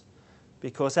Charteris,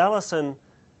 because Alison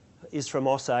is from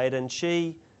AusAID and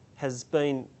she has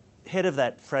been head of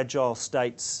that fragile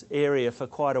states area for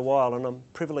quite a while, and I'm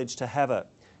privileged to have her.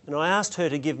 And I asked her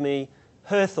to give me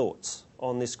her thoughts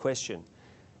on this question,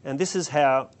 and this is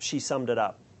how she summed it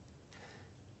up.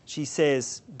 She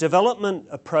says, development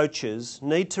approaches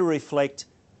need to reflect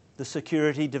the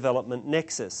security development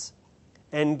nexus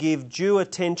and give due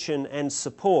attention and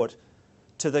support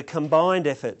to the combined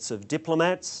efforts of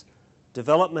diplomats,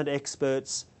 development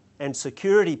experts and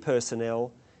security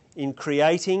personnel in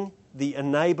creating the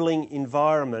enabling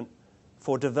environment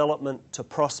for development to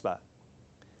prosper.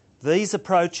 These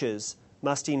approaches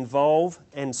must involve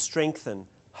and strengthen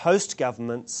host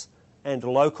governments and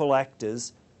local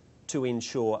actors to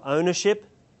ensure ownership,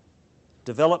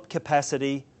 develop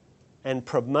capacity and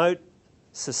promote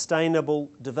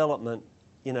sustainable development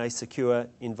in a secure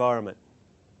environment.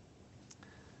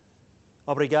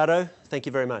 Obrigado. Thank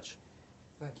you very much.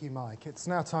 Thank you, Mike. It's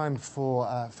now time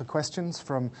for questions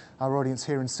from our audience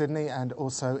here in Sydney and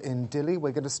also in Dili.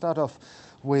 We're going to start off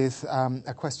with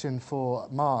a question for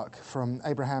Mark from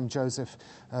Abraham Joseph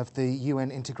of the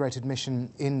UN Integrated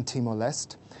Mission in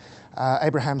Timor-Leste.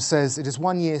 Abraham says, it is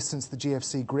 1 year since the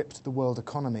GFC gripped the world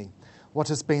economy. What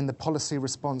has been the policy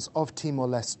response of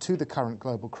Timor-Leste to the current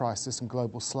global crisis and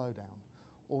global slowdown?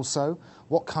 Also,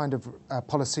 what kind of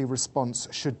policy response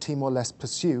should Timor-Leste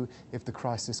pursue if the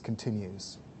crisis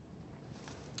continues?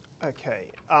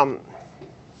 Okay. I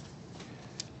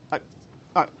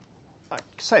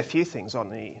say a few things on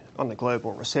the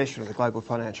global recession or the global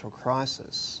financial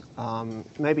crisis.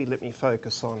 Maybe let me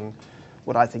focus on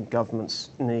what I think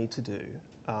governments need to do,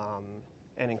 and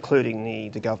including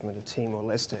the government of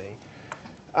Timor-Leste.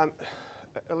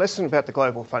 A lesson about the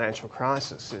global financial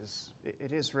crisis is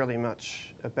it is really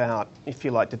much about, if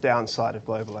you like, the downside of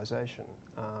globalisation.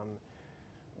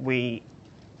 We,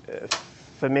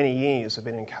 for many years, have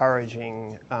been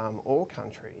encouraging all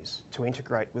countries to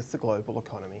integrate with the global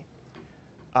economy,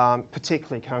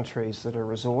 particularly countries that are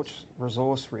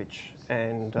resource-rich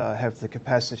and have the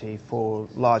capacity for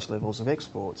large levels of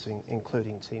exports,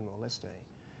 including Timor-Leste.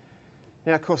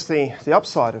 Now, of course, the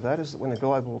upside of that is that when the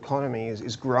global economy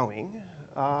is growing,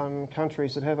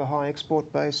 countries that have a high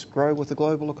export base grow with the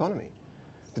global economy.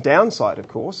 The downside, of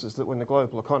course, is that when the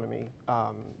global economy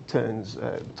turns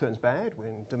bad,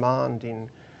 when demand in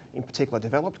particular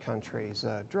developed countries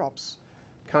drops,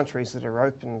 countries that are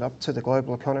opened up to the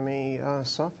global economy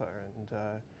suffer.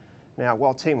 And now,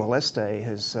 while Timor-Leste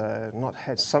has not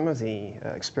had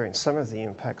experienced some of the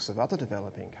impacts of other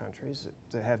developing countries,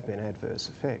 there have been adverse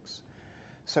effects.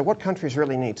 So what countries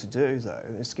really need to do, though,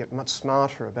 is to get much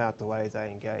smarter about the way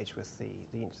they engage with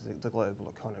the global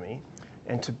economy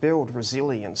and to build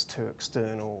resilience to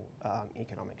external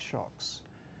economic shocks.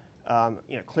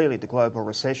 Clearly the global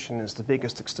recession is the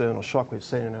biggest external shock we've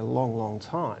seen in a long, long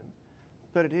time,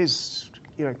 but it is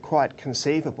quite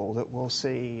conceivable that we'll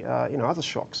see other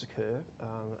shocks occur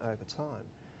over time.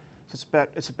 So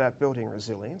it's about building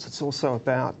resilience. It's also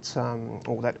about,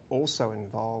 that also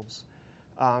involves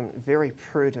very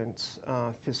prudent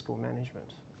fiscal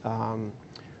management.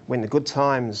 When the good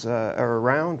times are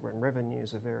around, when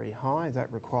revenues are very high,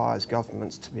 that requires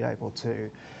governments to be able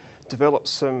to develop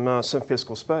some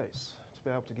fiscal space, to be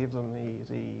able to give them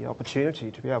the opportunity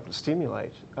to be able to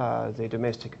stimulate their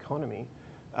domestic economy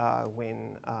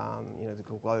when the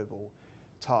global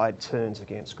tide turns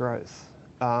against growth.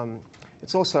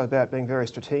 It's also about being very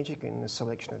strategic in the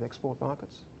selection of export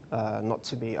markets, not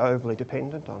to be overly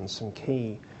dependent on some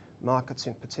key markets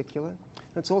in particular.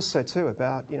 And it's also too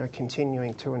about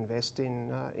continuing to invest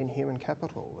in human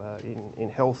capital, in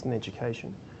health and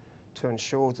education, to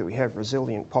ensure that we have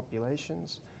resilient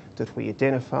populations, that we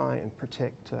identify and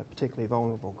protect particularly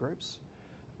vulnerable groups.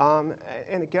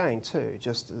 And again too,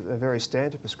 just a very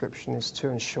standard prescription is to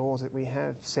ensure that we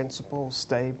have sensible,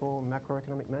 stable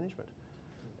macroeconomic management.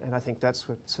 And I think that's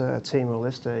what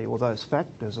Timor-Leste, or those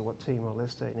factors are what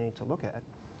Timor-Leste need to look at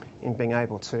in being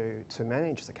able to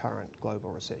manage the current global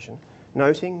recession,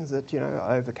 noting that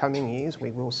over coming years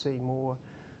we will see more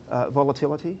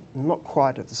volatility, not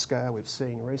quite at the scale we've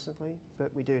seen recently,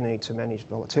 but we do need to manage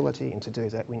volatility, and to do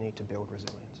that we need to build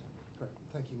resilience. Great,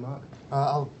 thank you, Mark.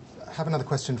 I'll have another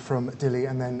question from Dilly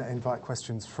and then invite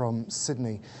questions from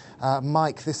Sydney.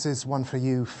 Mike, this is one for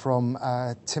you from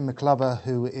Tim McGillivray,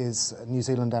 who is New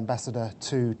Zealand ambassador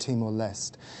to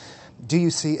Timor-Leste. Do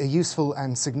you see a useful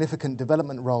and significant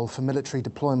development role for military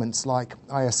deployments like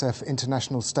ISF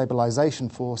International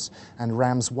Stabilisation Force and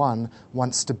RAMS-1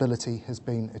 once stability has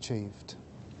been achieved?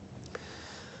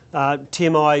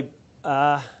 Tim,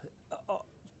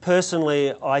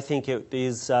 personally, I think it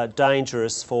is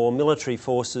dangerous for military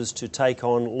forces to take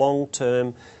on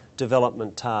long-term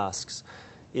development tasks.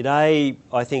 It, I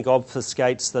think,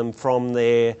 obfuscates them from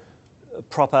their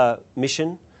proper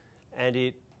mission, and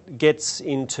it gets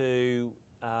into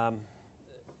the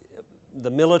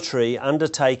military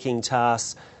undertaking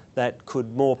tasks that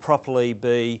could more properly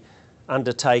be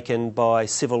undertaken by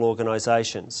civil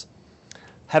organisations.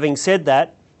 Having said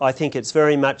that, I think it's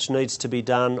very much needs to be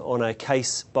done on a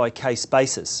case-by-case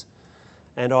basis.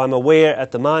 And I'm aware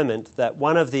at the moment that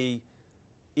one of the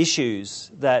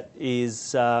issues that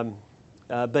is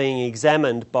being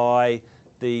examined by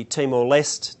the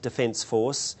Timor-Leste Defence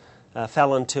Force,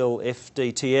 Falantil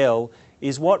FDTL,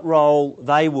 is what role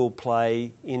they will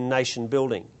play in nation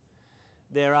building.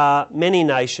 There are many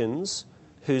nations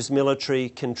whose military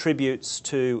contributes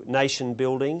to nation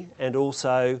building and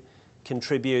also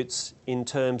contributes in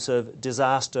terms of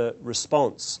disaster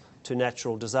response to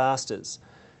natural disasters.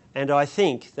 And I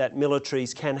think that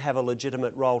militaries can have a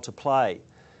legitimate role to play,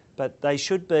 but they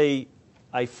should be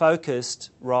a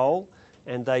focused role,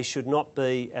 and they should not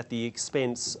be at the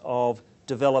expense of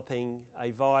developing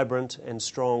a vibrant and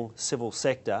strong civil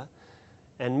sector.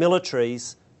 And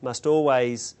militaries must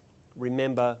always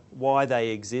remember why they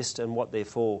exist and what they're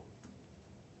for.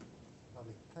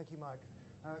 Lovely. Thank you, Mike.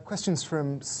 Questions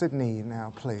from Sydney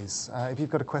now, please. If you've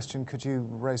got a question, could you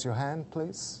raise your hand,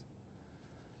 please?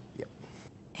 Yep.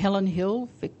 Helen Hill,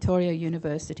 Victoria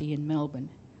University in Melbourne.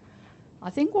 I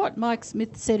think what Mike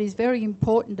Smith said is very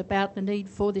important about the need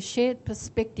for the shared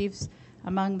perspectives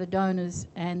among the donors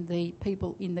and the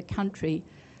people in the country.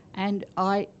 And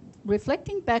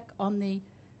reflecting back on the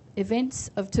events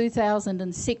of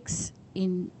 2006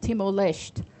 in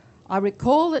Timor-Leste, I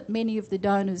recall that many of the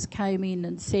donors came in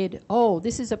and said, oh,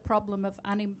 this is a problem of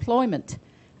unemployment,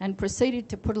 and proceeded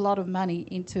to put a lot of money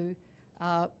into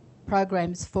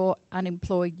programs for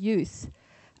unemployed youth.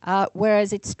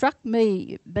 Whereas it struck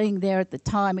me, being there at the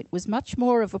time, it was much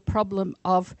more of a problem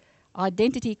of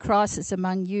identity crisis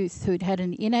among youth who'd had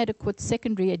an inadequate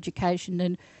secondary education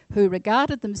and who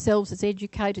regarded themselves as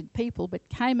educated people but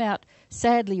came out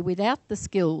sadly without the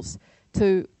skills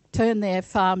to turn their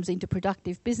farms into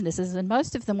productive businesses, and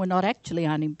most of them were not actually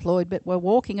unemployed but were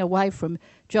walking away from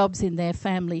jobs in their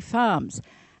family farms.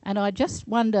 And I just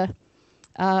wonder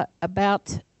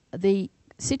about the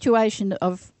situation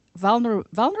of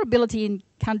vulnerability in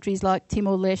countries like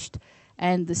Timor-Leste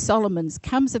and the Solomons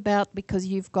comes about because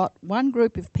you've got one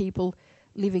group of people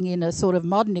living in a sort of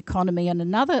modern economy and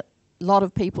another lot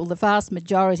of people, the vast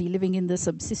majority, living in the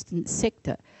subsistence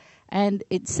sector. And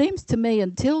it seems to me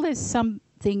until there's some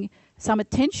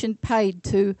attention paid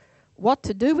to what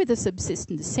to do with the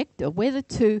subsistence sector, whether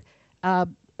to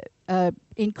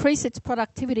increase its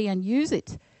productivity and use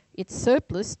its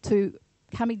surplus to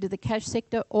coming to the cash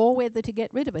sector, or whether to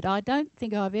get rid of it. I don't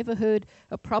think I've ever heard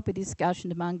a proper discussion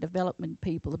among development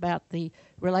people about the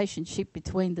relationship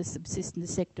between the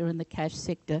subsistence sector and the cash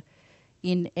sector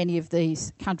in any of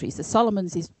these countries. The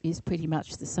Solomons is pretty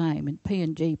much the same, and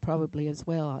PNG probably as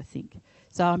well, I think.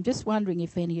 So I'm just wondering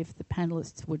if any of the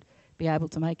panellists would be able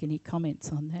to make any comments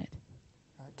on that.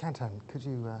 Kanthan, could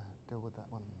you deal with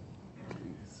that one,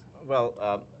 please?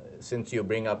 Well, since you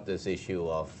bring up this issue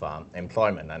of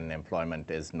employment, and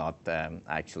employment is not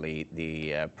actually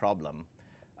the problem,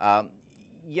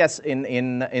 yes,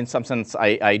 in some sense,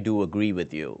 I do agree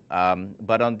with you.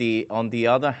 But on the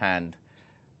other hand,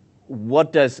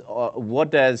 what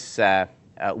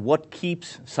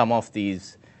keeps some of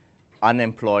these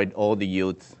unemployed or the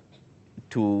youth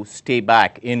to stay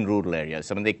back in rural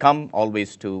areas? I mean, they come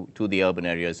always to the urban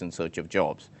areas in search of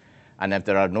jobs, and if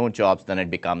there are no jobs, then it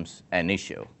becomes an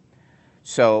issue.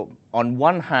 So on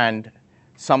one hand,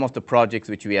 some of the projects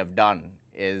which we have done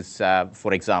is,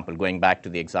 for example, going back to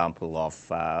the example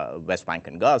of West Bank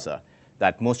and Gaza,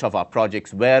 that most of our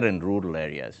projects were in rural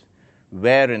areas,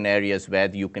 were in areas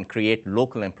where you can create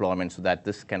local employment so that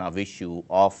this kind of issue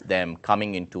of them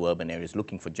coming into urban areas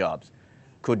looking for jobs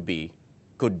could be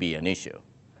an issue.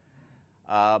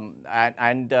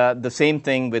 And the same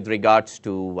thing with regards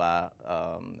to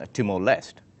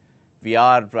Timor-Leste. We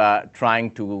are trying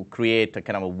to create a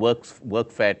kind of a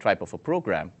workfare type of a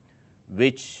program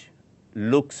which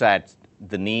looks at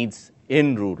the needs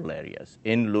in rural areas,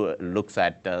 looks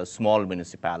at small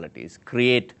municipalities,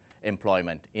 create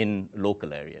employment in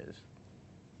local areas.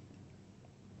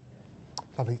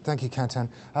 Lovely. Thank you, Kanthan.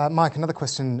 Mike, another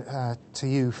question to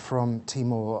you from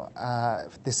Timor.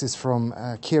 This is from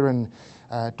Kieran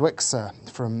Dwexa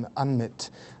from UNMIT.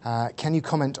 Can you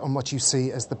comment on what you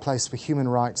see as the place for human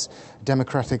rights,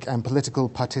 democratic and political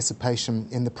participation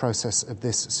in the process of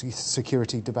this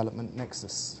security development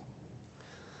nexus?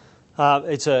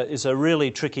 It's a really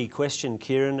tricky question,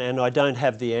 Kieran, and I don't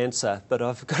have the answer, but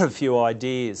I've got a few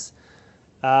ideas.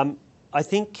 I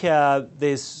think I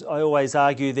always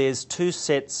argue there's two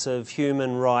sets of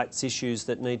human rights issues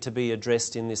that need to be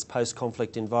addressed in this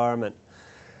post-conflict environment.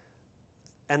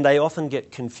 And they often get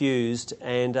confused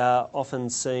and are often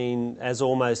seen as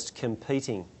almost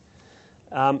competing.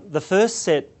 The first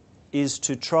set is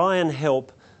to try and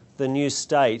help the new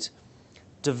state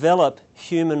develop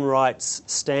human rights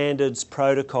standards,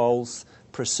 protocols,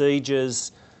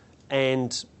 procedures,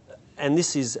 and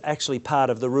this is actually part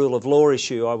of the rule of law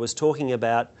issue I was talking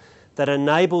about, that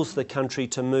enables the country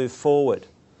to move forward.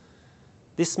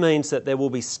 This means that there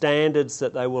will be standards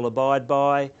that they will abide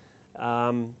by,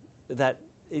 that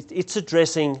it's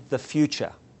addressing the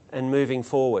future and moving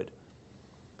forward.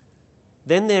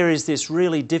 Then there is this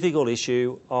really difficult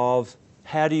issue of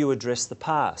how do you address the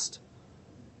past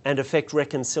and effect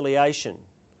reconciliation,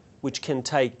 which can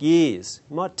take years,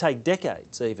 might take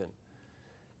decades even.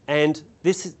 And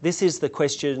this is the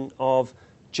question of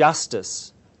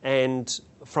justice and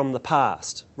from the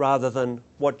past, rather than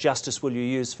what justice will you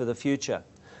use for the future.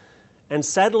 And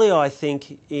sadly, I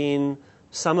think in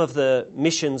some of the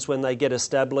missions when they get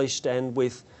established and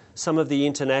with some of the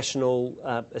international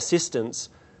assistance,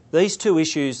 these two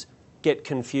issues get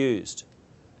confused.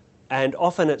 And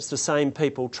often it's the same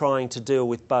people trying to deal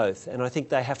with both. And I think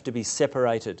they have to be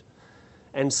separated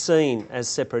and seen as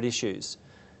separate issues.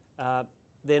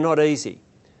 They're not easy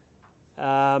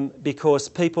because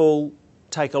people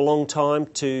take a long time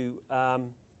to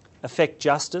effect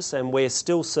justice, and we're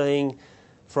still seeing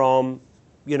from,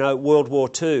 World War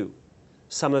II,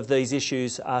 some of these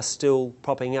issues are still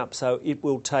popping up, so it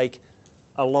will take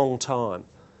a long time.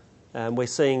 We're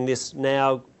seeing this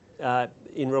now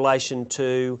in relation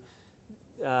to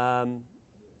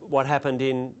what happened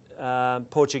in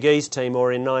Portuguese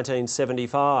Timor in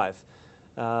 1975.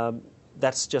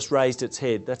 That's just raised its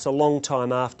head. That's a long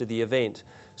time after the event.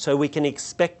 So we can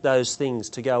expect those things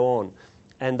to go on,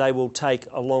 and they will take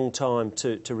a long time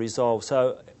to resolve.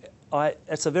 So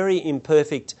it's a very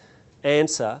imperfect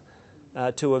answer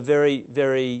to a very,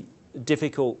 very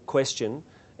difficult question.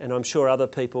 and I'm sure other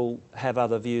people have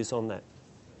other views on that.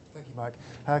 Thank you, Mike.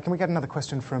 Can we get another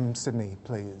question from Sydney,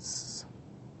 please?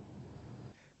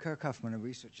 Kirk Huffman, a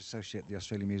research associate at the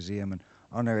Australian Museum and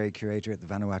honorary curator at the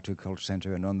Vanuatu Culture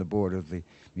Centre and on the board of the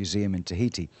museum in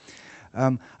Tahiti.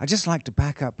 I'd just like to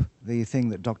back up the thing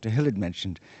that Dr. Hill had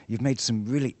mentioned. You've made some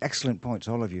really excellent points,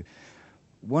 all of you.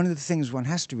 One of the things one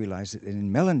has to realise that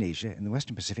in Melanesia, in the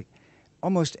Western Pacific,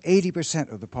 almost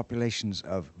 80% of the populations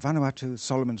of Vanuatu,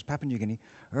 Solomons, Papua New Guinea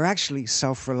are actually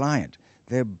self-reliant.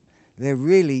 They're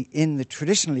really in the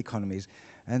traditional economies,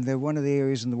 and they're one of the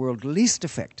areas in the world least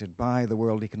affected by the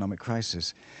world economic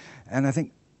crisis. And I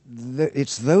think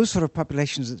it's those sort of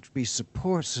populations that should be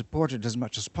supported as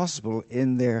much as possible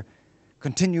in their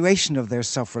continuation of their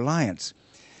self-reliance.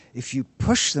 If you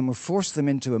push them or force them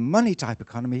into a money-type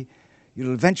economy,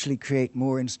 you'll eventually create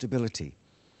more instability.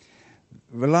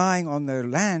 Relying on their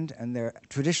land and their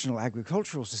traditional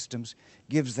agricultural systems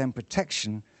gives them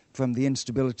protection from the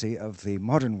instability of the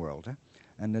modern world.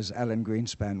 And as Alan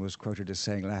Greenspan was quoted as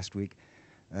saying last week,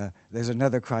 there's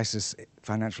another crisis,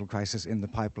 financial crisis, in the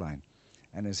pipeline.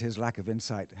 And as his lack of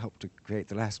insight helped to create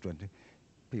the last one,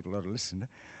 people ought to listen.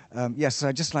 Yes,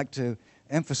 I'd just like to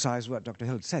emphasize what Dr.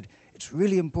 Hill said. It's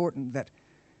really important that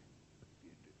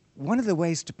one of the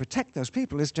ways to protect those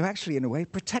people is to actually, in a way,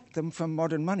 protect them from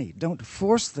modern money. Don't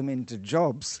force them into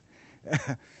jobs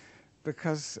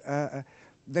because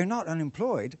they're not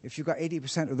unemployed. If you've got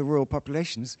 80% of the rural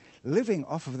populations living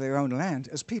off of their own land,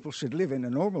 as people should live in a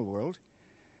normal world,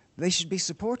 they should be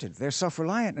supported. They're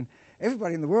self-reliant. And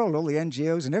everybody in the world, all the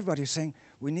NGOs and everybody is saying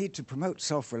we need to promote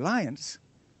self-reliance.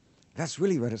 That's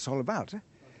really what it's all about.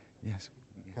 Yes.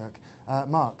 Kirk.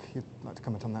 Mark, you'd like to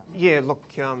comment on that? Yeah, look,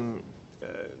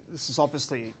 this is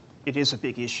obviously, it is a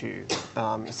big issue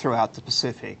throughout the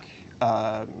Pacific.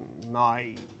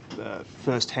 My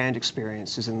first-hand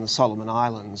experience is in the Solomon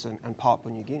Islands and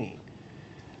Papua New Guinea,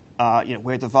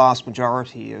 where the vast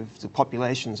majority of the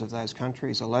populations of those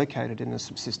countries are located in the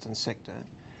subsistence sector,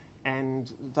 and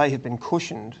they have been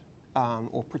cushioned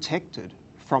or protected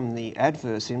from the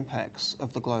adverse impacts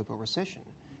of the global recession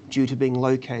due to being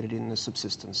located in the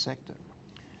subsistence sector.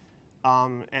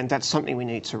 And that's something we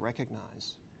need to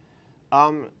recognise.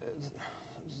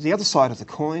 The other side of the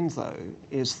coin, though,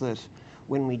 is that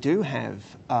when we do have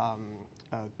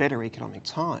better economic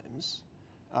times,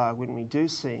 when we do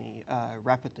see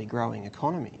rapidly growing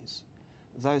economies,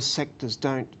 those sectors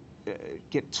don't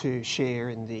get to share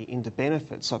in the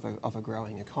benefits of a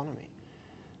growing economy.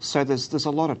 So there's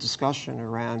a lot of discussion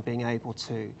around being able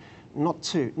to not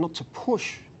to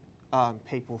push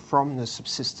people from the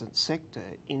subsistence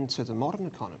sector into the modern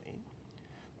economy,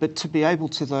 but to be able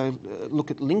to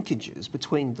look at linkages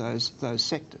between those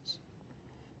sectors,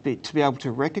 to be able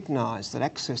to recognise that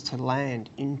access to land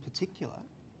in particular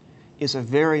is a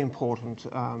very important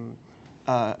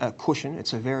cushion.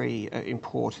 It's a very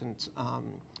important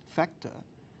factor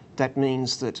that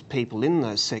means that people in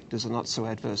those sectors are not so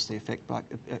adversely affected by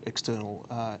external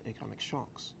economic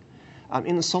shocks.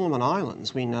 In the Solomon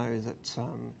Islands, we know that,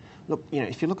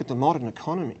 if you look at the modern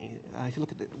economy, if you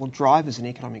look at the drivers in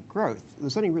economic growth,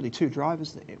 there's only really two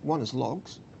drivers there. One is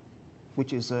logs,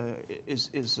 which is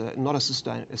not a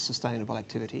sustainable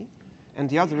activity, and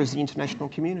the other is the international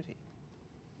community.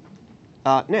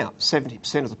 Now,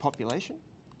 70% of the population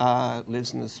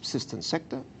lives in the subsistence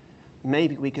sector.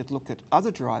 Maybe we could look at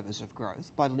other drivers of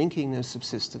growth by linking the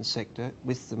subsistence sector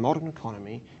with the modern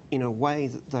economy in a way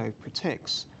that, though,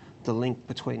 protects the link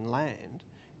between land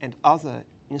and other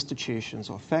institutions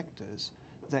or factors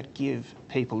that give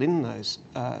people in those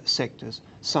sectors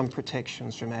some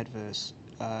protections from adverse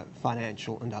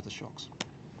financial and other shocks.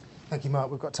 Thank you,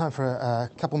 Mark. We've got time for a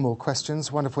couple more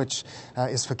questions, one of which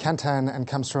is for Kanthan and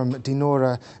comes from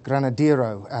Dinora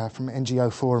Granadero from NGO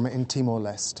Forum in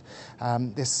Timor-Leste.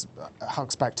 This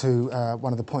harks back to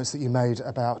one of the points that you made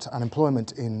about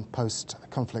unemployment in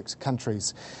post-conflict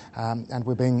countries. And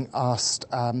we're being asked,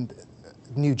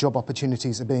 new job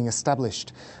opportunities are being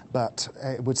established, but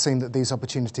it would seem that these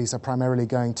opportunities are primarily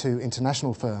going to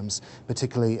international firms,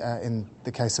 particularly in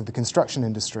the case of the construction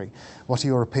industry. What are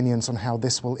your opinions on how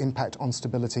this will impact on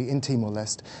stability in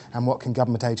Timor-Leste, and what can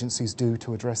government agencies do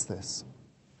to address this?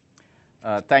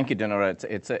 Thank you, Dinora.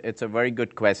 It's a very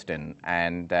good question,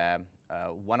 and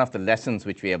one of the lessons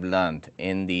which we have learned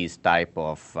in these type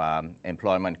of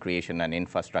employment creation and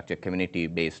infrastructure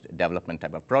community-based development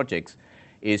type of projects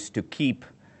is to keep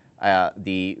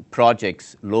the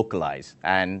projects localized,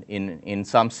 and in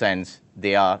some sense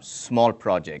they are small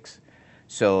projects.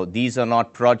 So these are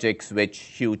not projects which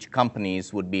huge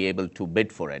companies would be able to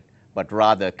bid for it, but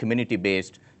rather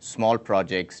community-based small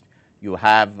projects. You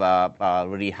have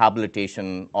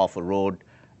rehabilitation of a road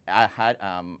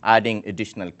adding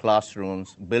additional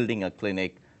classrooms, building a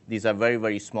clinic. These are very,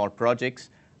 very small projects,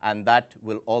 and that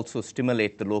will also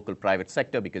stimulate the local private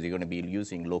sector because you're going to be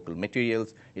using local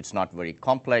materials. It's not very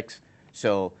complex.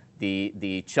 So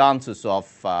the chances of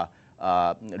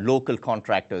local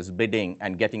contractors bidding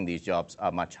and getting these jobs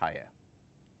are much higher.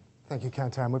 Thank you,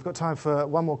 Kanthan. We've got time for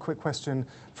one more quick question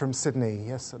from Sydney.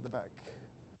 Yes, at the back.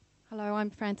 Hello, I'm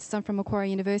Francis. I'm from Macquarie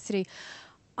University.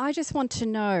 I just want to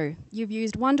know, you've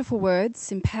used wonderful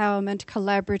words, empowerment,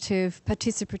 collaborative,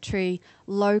 participatory,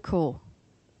 local.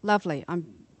 Lovely.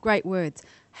 Great words.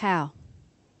 How?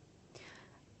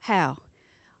 How?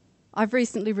 I've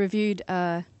recently reviewed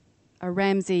a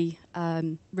Ramsey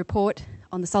report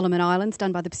on the Solomon Islands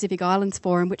done by the Pacific Islands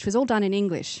Forum, which was all done in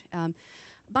English. A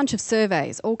bunch of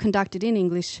surveys, all conducted in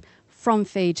English from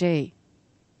Fiji.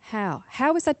 How?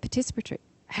 How is that participatory?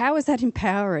 How is that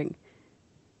empowering?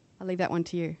 I'll leave that one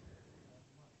to you.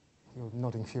 You're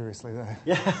nodding furiously there.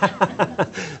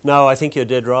 No, I think you're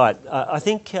dead right. I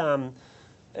think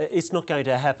it's not going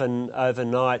to happen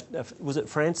overnight. Was it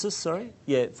Francis? Sorry?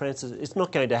 Yeah, Francis. It's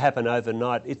not going to happen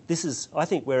overnight. I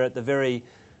think we're at the very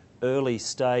early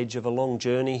stage of a long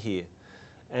journey here,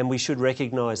 and we should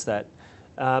recognise that.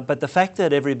 But the fact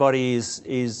that everybody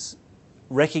is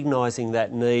recognising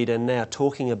that need and now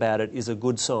talking about it is a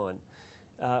good sign.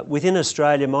 Within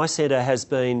Australia, my centre has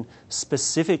been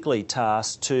specifically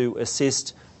tasked to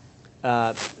assist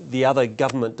the other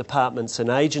government departments and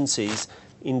agencies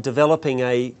in developing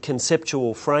a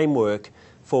conceptual framework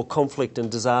for conflict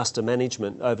and disaster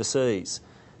management overseas.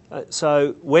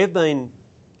 So we've been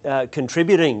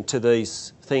contributing to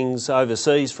these things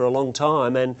overseas for a long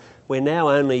time, and we're now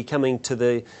only coming to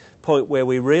the point where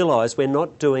we realise we're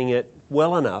not doing it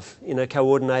well enough in a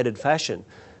coordinated fashion.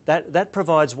 That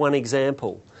provides one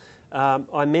example.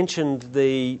 I mentioned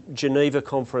the Geneva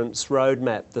Conference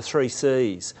roadmap, the 3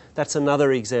 Cs. That's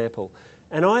another example.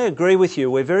 And I agree with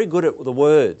you, we're very good at the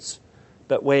words,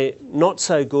 but we're not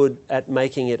so good at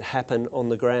making it happen on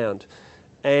the ground.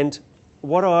 And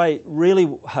what I really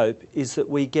hope is that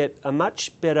we get a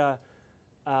much better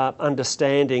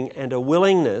understanding and a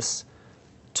willingness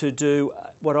to do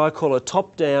what I call a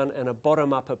top-down and a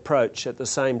bottom-up approach at the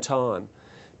same time,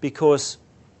 because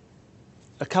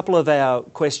a couple of our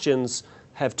questions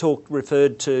have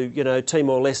referred to,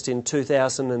 Timor-Leste in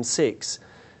 2006.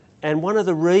 And one of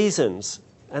the reasons,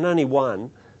 and only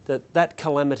one, that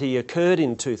calamity occurred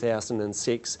in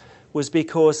 2006 was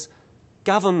because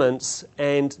governments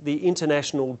and the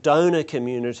international donor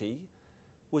community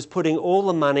was putting all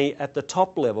the money at the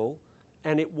top level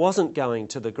and it wasn't going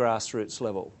to the grassroots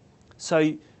level.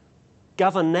 So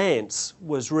governance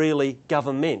was really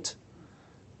government.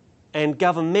 And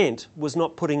government was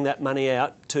not putting that money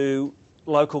out to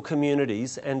local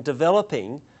communities and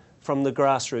developing from the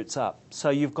grassroots up.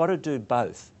 So you've got to do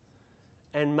both.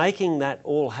 And making that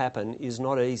all happen is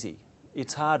not easy.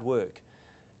 It's hard work.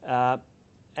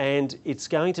 And it's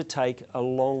going to take a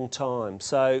long time.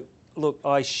 So, look,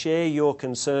 I share your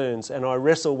concerns and I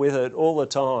wrestle with it all the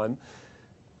time.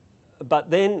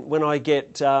 But then when I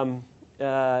get, too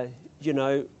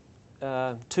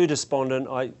despondent,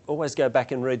 I always go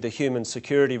back and read the Human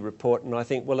Security Report and I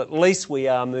think, well, at least we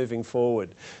are moving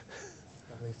forward.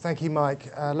 Thank you,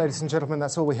 Mike. Ladies and gentlemen,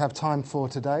 that's all we have time for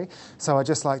today. So I'd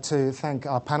just like to thank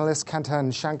our panellists,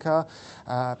 Kanthan Shankar,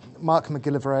 Mark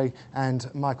McGillivray and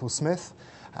Michael Smith.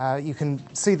 You can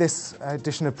see this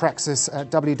edition of Praxis at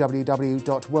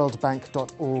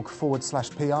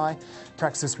www.worldbank.org/PI.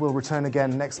 Praxis will return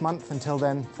again next month. Until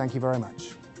then, thank you very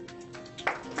much.